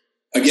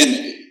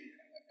again,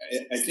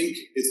 I think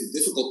it's a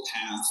difficult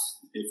path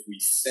if we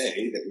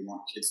say that we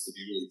want kids to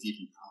be really deep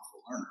and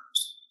powerful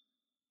learners,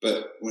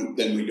 but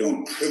then we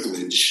don't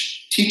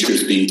privilege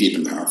teachers being deep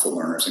and powerful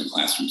learners in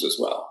classrooms as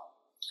well.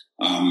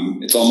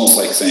 It's almost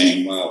like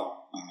saying, well,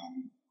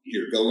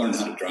 here, go learn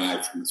how to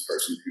drive from this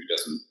person who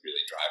doesn't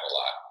really drive a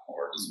lot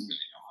or doesn't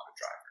really know how to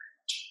drive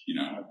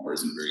very much, or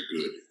isn't very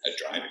good at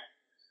driving.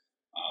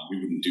 We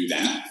wouldn't do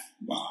that.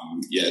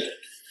 Yet,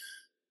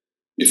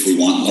 if we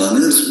want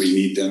learners, we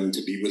need them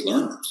to be with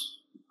learners.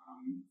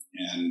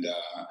 And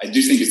I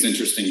do think it's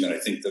interesting that I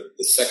think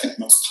the second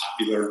most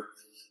popular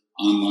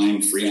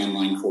free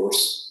online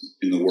course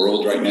in the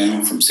world right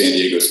now from San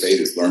Diego State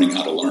is Learning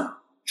How to Learn,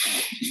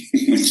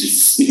 which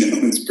is,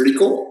 it's pretty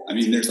cool. I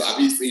mean, there's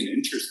obviously an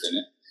interest in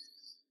it.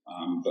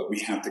 But we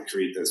have to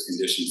create those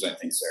conditions. I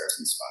think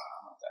Saracen's spot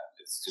on with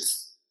that. It's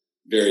just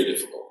very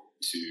difficult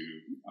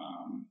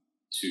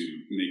to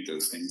make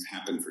those things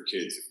happen for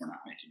kids if we're not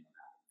making them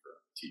happen for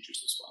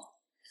teachers as well.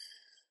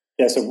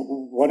 Yeah. So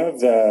one of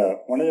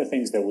the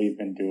things that we've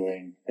been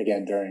doing,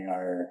 again, during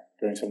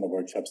some of the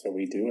workshops that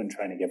we do and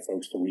trying to get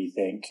folks to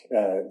rethink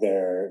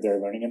their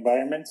learning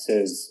environments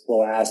is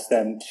we'll ask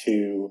them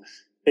to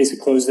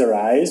basically close their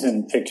eyes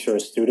and picture a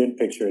student,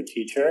 picture a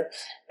teacher,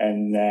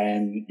 and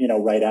then,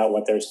 write out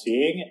what they're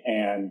seeing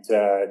and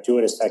do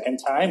it a second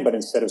time. But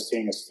instead of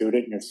seeing a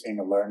student, you're seeing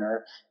a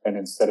learner. And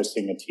instead of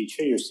seeing a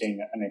teacher, you're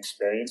seeing an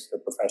experienced or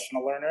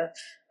professional learner.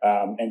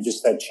 And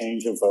just that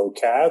change of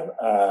vocab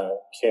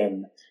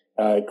can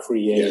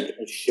create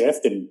a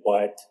shift in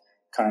what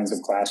kinds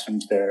of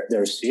classrooms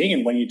they're seeing.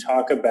 And when you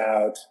talk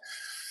about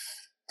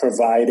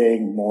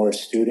providing more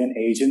student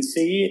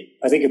agency,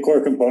 I think a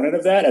core component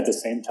of that at the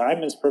same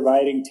time is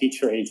providing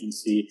teacher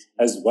agency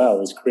as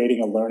well, is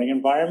creating a learning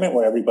environment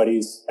where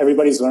everybody's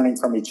learning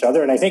from each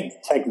other. And I think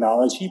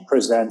technology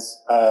presents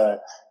a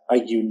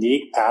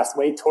unique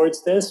pathway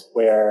towards this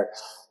where,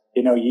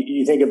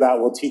 you think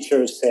about,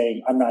 teachers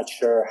saying, I'm not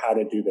sure how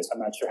to do this. I'm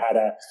not sure how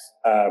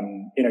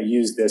to,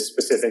 use this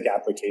specific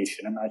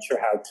application. I'm not sure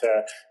how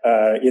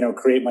to,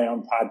 create my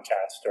own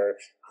podcast or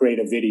create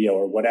a video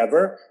or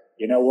whatever.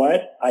 You know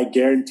what? I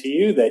guarantee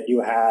you that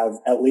you have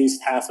at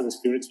least half of the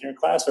students in your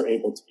class are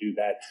able to do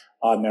that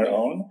on their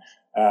own.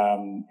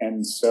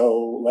 And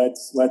so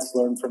let's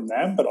learn from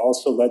them, but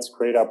also let's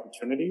create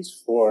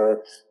opportunities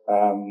for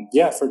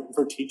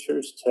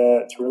teachers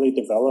to really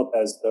develop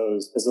as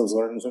those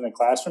learners in the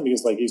classroom,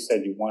 because like you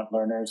said, you want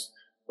learners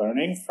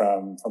learning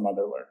from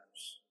other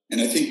learners.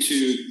 And I think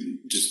too,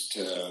 just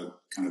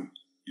kind of,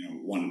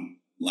 one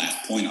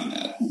last point on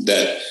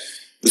that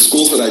the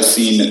schools that I've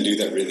seen that do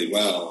that really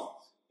well,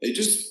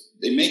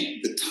 they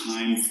make the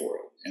time for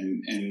it.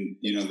 And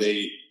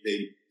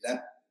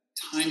that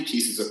time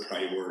piece is a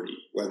priority,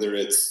 whether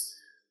it's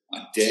a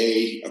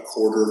day, a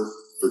quarter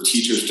for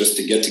teachers just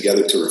to get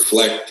together to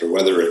reflect, or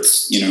whether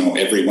it's,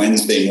 every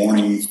Wednesday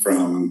morning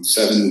from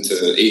 7 to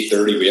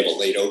 8:30, we have a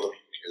late opening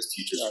because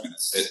teachers are going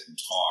to sit and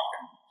talk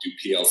and do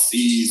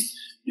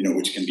PLCs,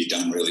 which can be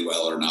done really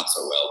well or not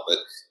so well.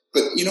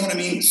 But you know what I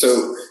mean?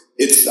 So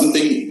it's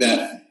something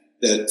that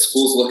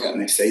schools look at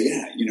and they say,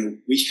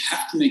 we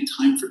have to make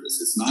time for this.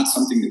 It's not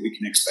something that we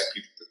can expect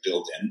people to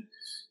build in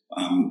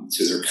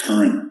to their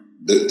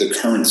the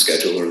current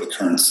schedule or the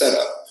current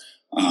setup.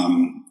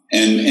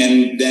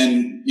 And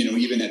then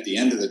even at the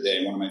end of the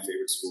day, one of my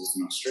favorite schools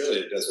in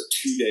Australia does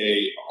a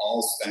 2-day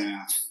all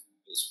staff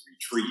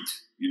retreat,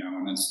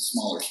 and that's a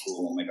smaller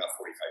school, only about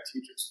 45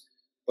 teachers.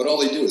 But all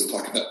they do is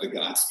talk about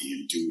Vygotsky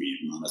and Dewey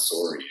and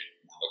Montessori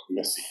and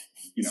Malaguzzi.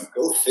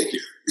 Go figure.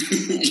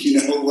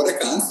 What a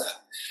concept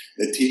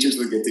that teachers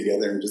would get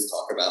together and just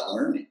talk about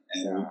learning.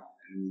 And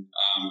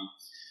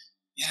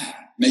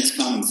makes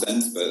common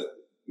sense, but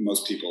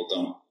most people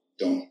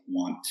don't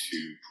want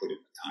to put in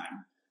the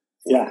time.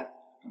 Yeah.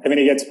 I mean,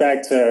 it gets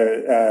back to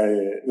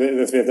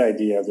the fifth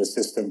idea of the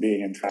system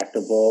being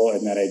intractable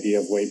and that idea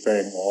of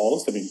weight-bearing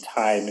walls. I mean,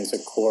 time is a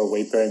core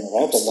weight-bearing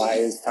wall, but why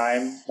is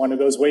time one of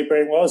those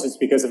weight-bearing walls? It's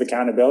because of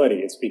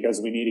accountability. It's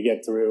because we need to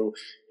get through,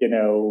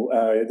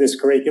 this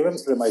curriculum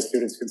so that my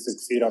students can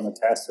succeed on the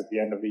test at the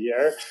end of the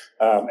year.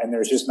 And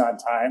there's just not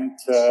time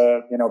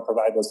to,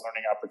 provide those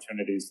learning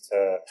opportunities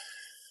to...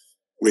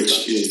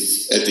 Which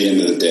is, at the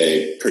end of the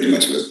day, pretty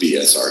much of a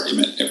BS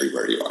argument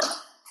everywhere you are.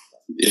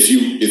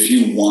 If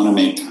you want to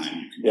make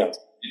time, you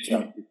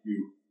can.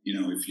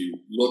 If you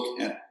look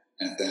at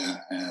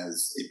that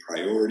as a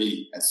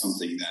priority, as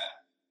something that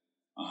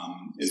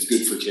is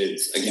good for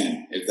kids.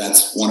 Again, if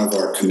that's one of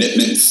our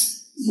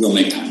commitments, we'll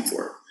make time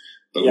for it.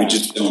 But we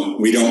just don't.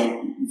 We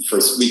don't.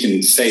 First, we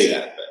can say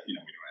that, but we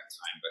don't have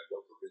time. But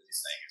what we're really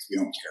saying is we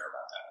don't care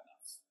about that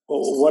enough.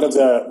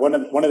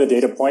 Well, one of the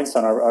data points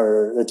on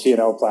the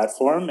TNO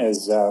platform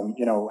is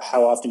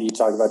how often do you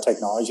talk about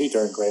technology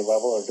during grade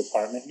level or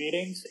department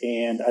meetings?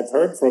 And I've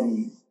heard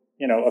from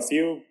a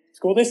few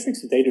school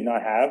districts that they do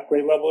not have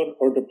grade level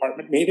or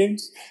department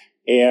meetings.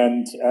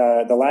 And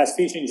the last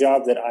teaching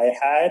job that I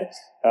had,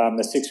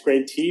 the sixth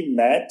grade team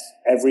met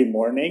every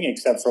morning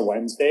except for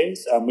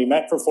Wednesdays. We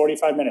met for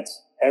 45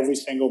 minutes every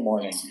single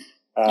morning.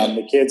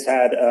 The kids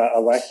had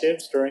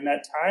electives during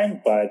that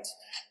time, but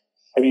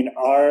I mean,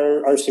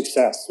 our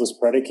success was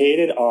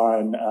predicated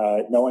on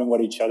knowing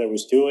what each other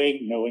was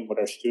doing, knowing what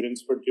our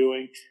students were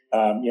doing.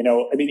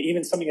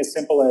 Even something as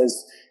simple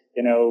as,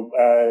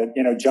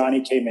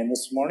 Johnny came in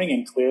this morning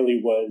and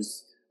clearly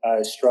was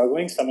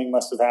struggling. Something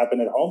must have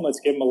happened at home. Let's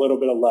give him a little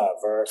bit of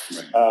love. Or,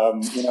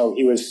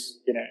 he was,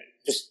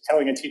 just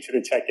telling a teacher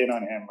to check in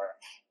on him or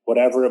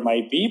whatever it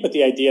might be. But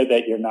the idea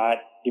that you're not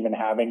even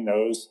having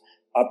those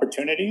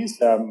opportunities,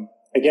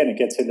 again, it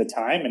gets into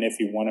time. And if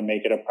you want to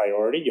make it a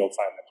priority, you'll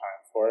find the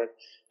time for it.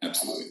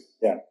 Absolutely.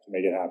 To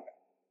make it happen.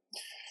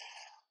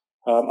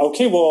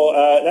 Okay, well,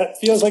 that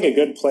feels like a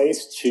good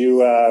place to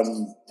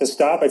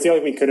stop. I feel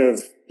like we could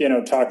have,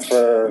 talked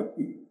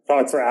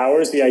for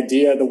hours.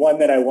 The one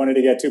that I wanted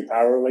to get to,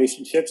 power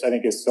relationships, I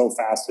think is so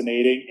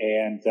fascinating.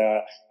 And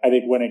I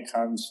think when it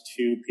comes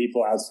to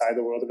people outside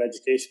the world of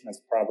education,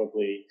 that's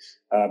probably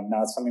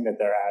not something that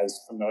they're as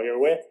familiar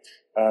with.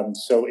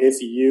 So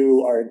if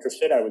you are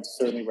interested, I would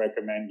certainly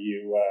recommend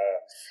you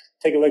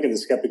take a look at The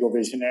Skeptical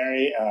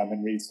Visionary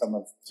and read some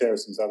of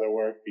Saracen's other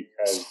work,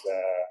 because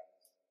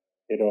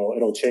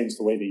it'll change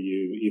the way that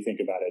you think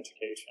about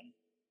education.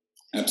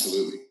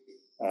 Absolutely.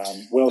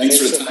 Will, thanks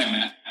for the time,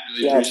 Matt. I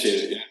really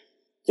appreciate it.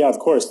 Yeah, of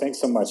course. Thanks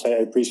so much. I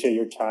appreciate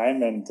your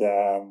time, and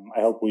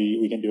I hope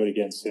we can do it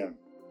again soon.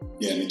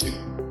 Yeah, me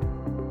too.